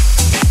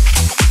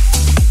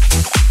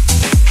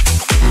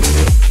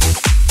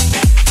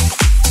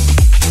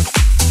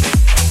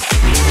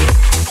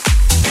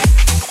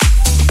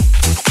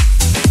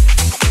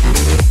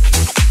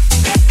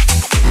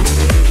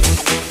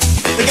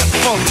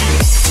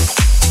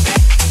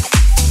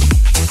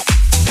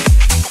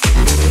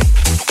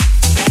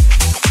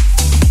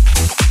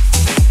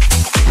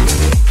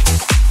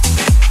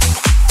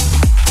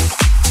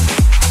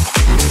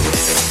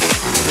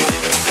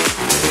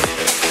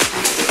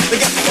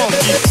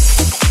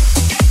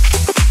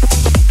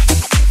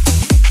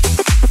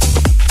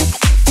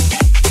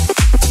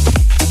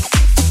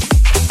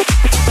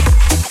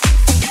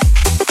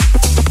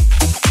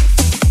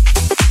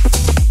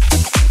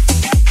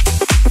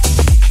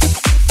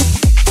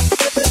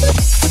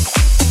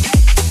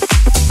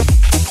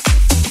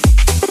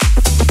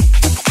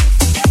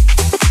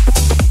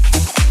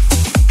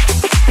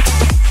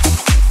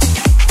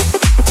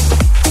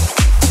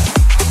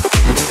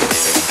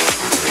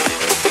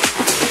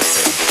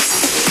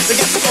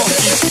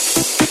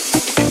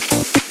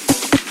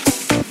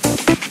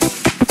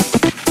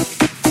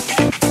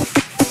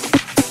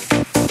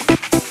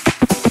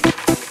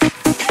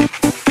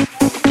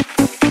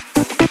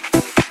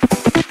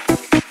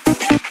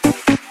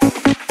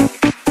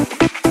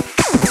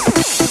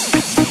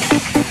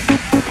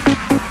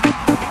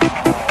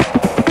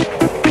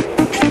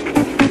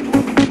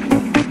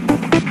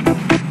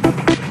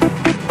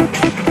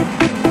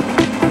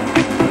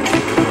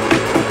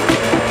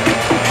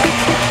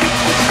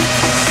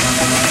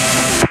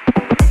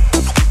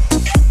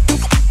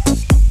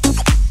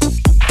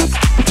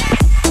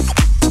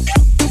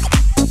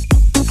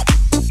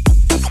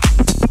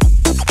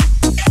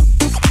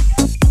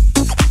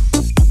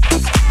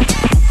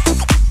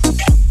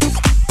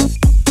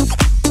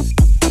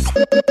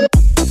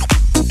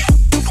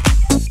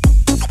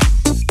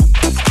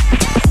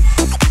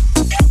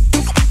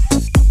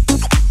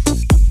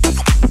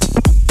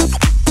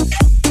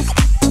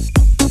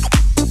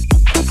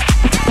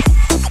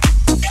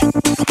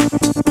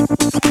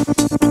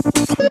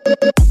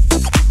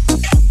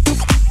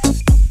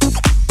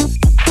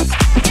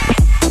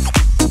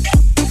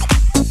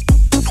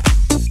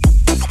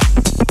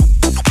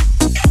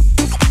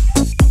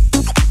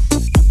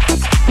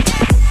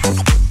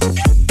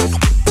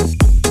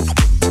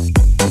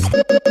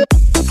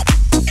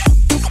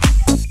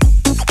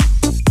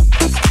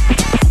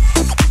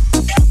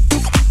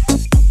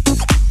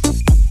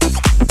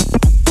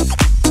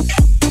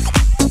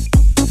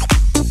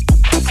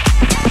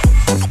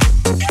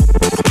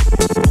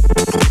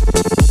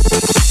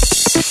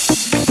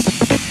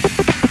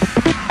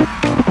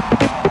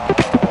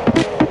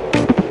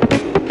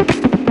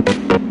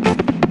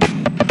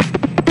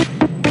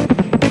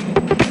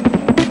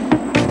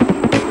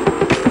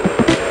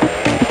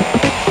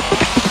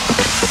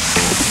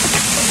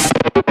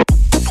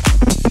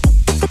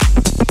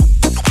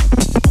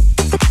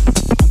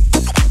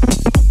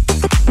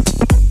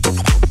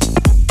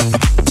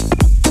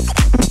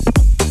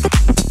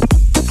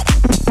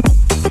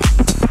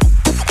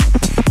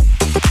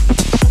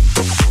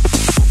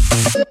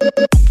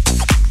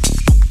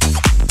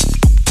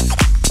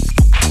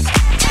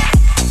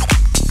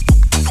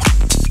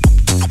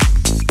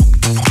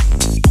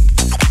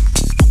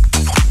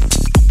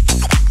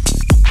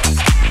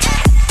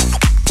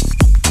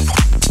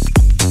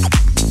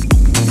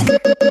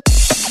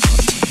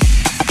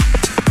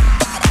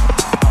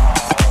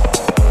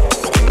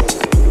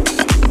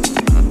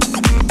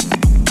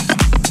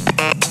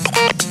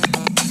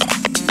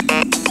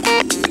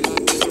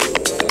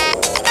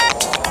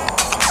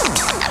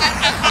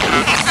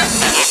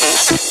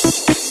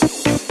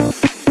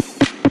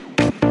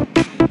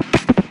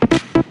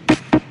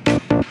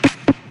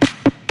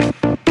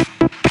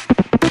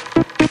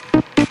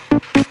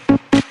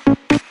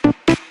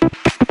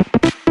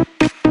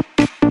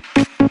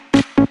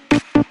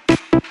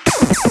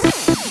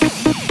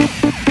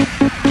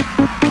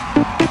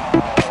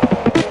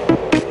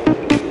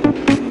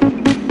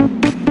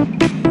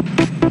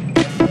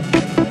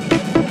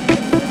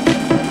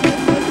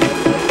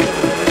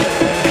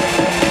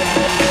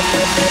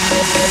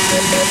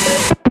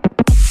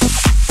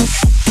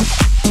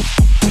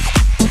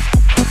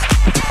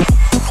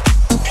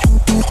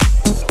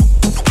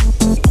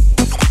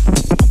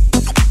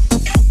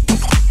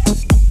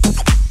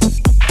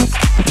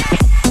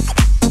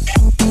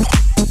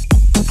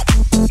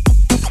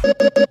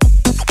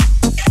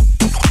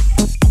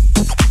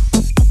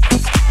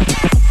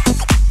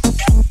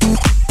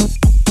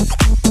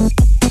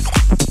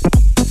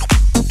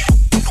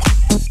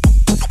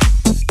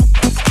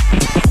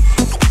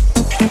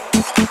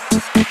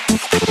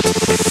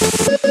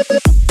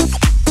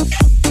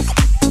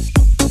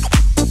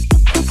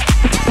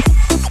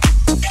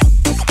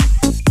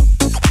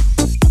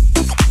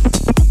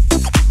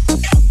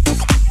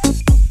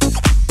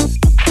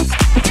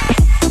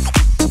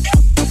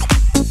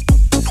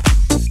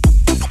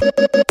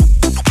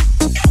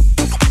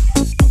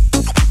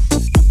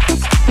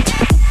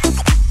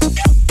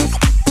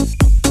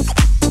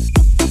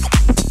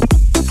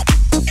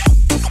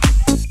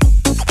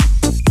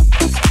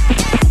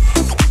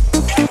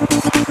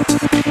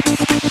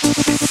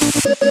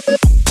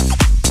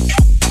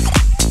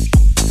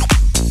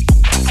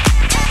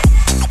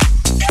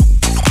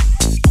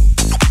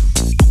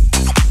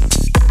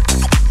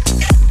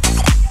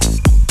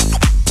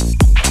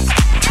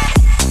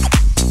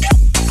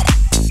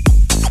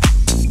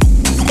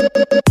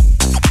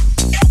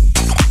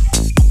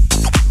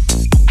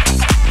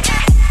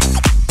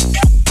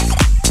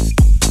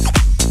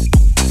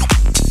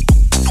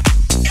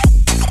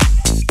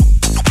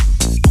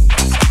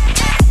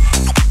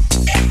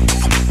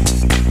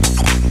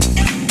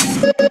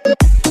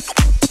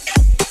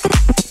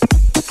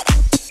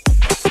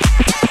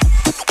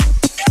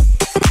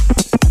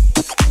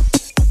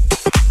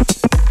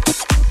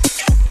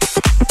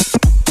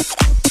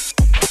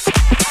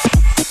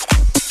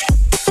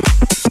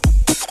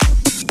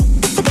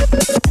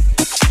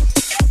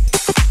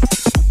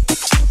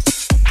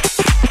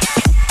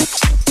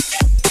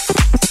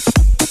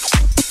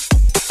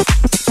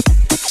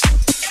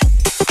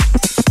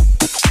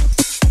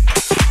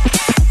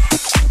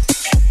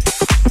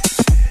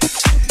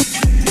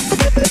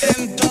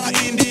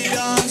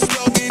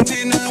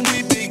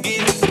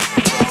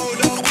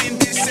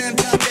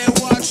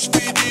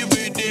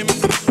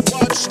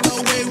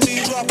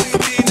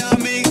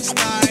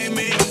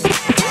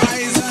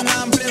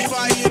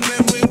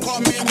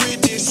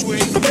 swing.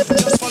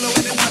 Just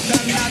following the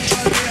pattern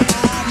naturally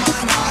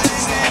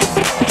harmonizing.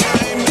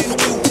 Climb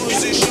into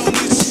position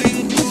with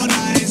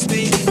synchronized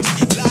it.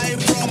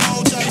 Live from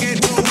outer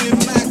ghetto we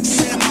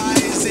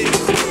maximize it.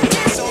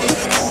 Sound of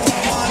the groove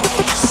I'm under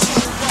with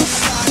super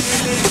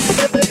styling.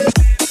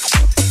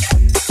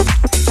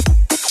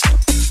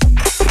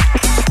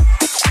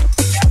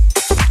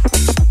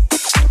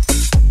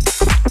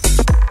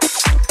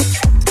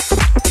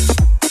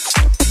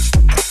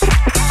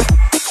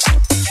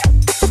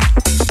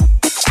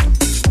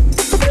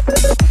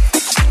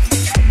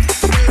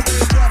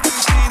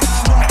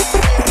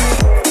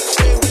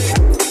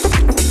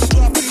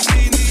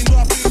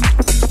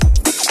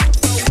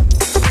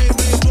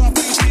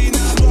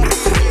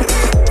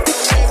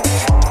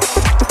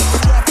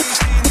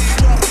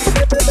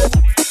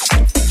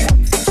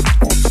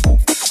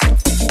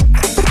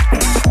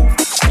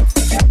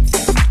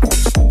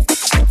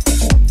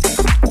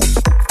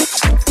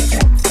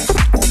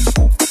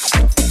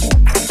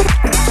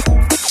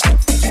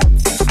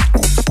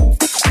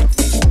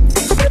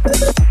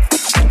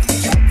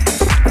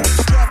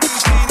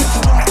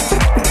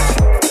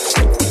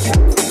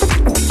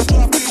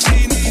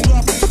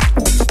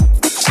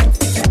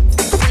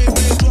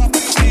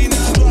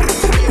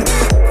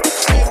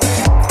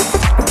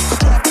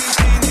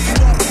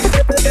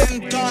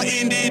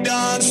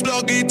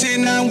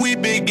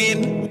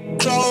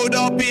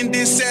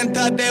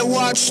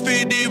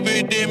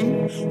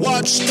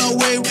 Watch the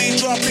way we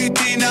drop it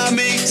in a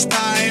mix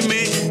time.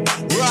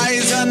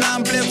 Rise and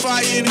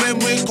amplifying when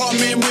we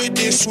coming with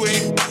this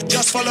swing.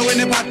 Just following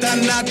the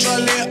pattern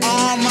naturally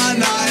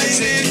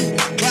harmonizing.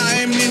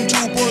 Climb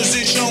into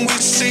position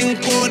with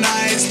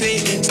synchronized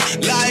it.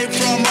 Live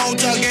from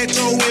outer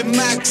ghetto we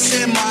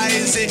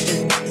maximize it.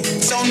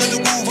 Sound of the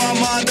groove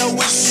I'm under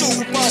with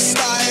super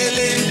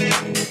styling.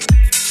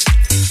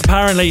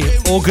 Apparently,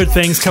 all good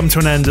things come to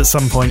an end at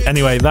some point.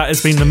 Anyway, that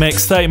has been The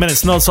Mix. 30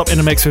 minutes non-stop in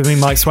a mix with me,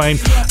 Mike Swain.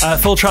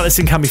 Full track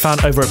listing can be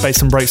found over at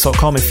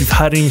bassandbreaks.com. If you've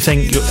heard anything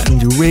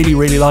and you really,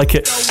 really like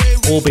it,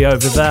 all be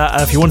over there.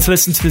 If you want to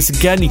listen to this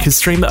again, you can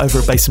stream it over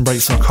at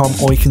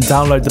bassandbreaks.com, or you can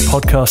download the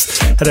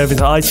podcast. Head over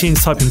to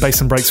iTunes, type in Bass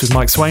and Breaks with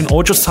Mike Swain,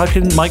 or just type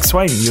in Mike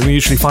Swain. You'll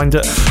usually find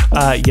it.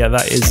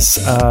 That is...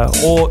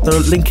 or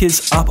the link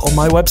is up on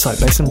my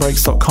website,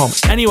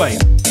 bassandbreaks.com. Anyway,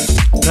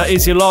 that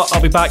is your lot.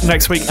 I'll be back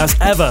next week as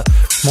ever.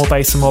 More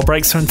bass and more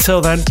breaks. So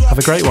until then, have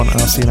a great one, and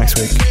I'll see you next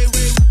week.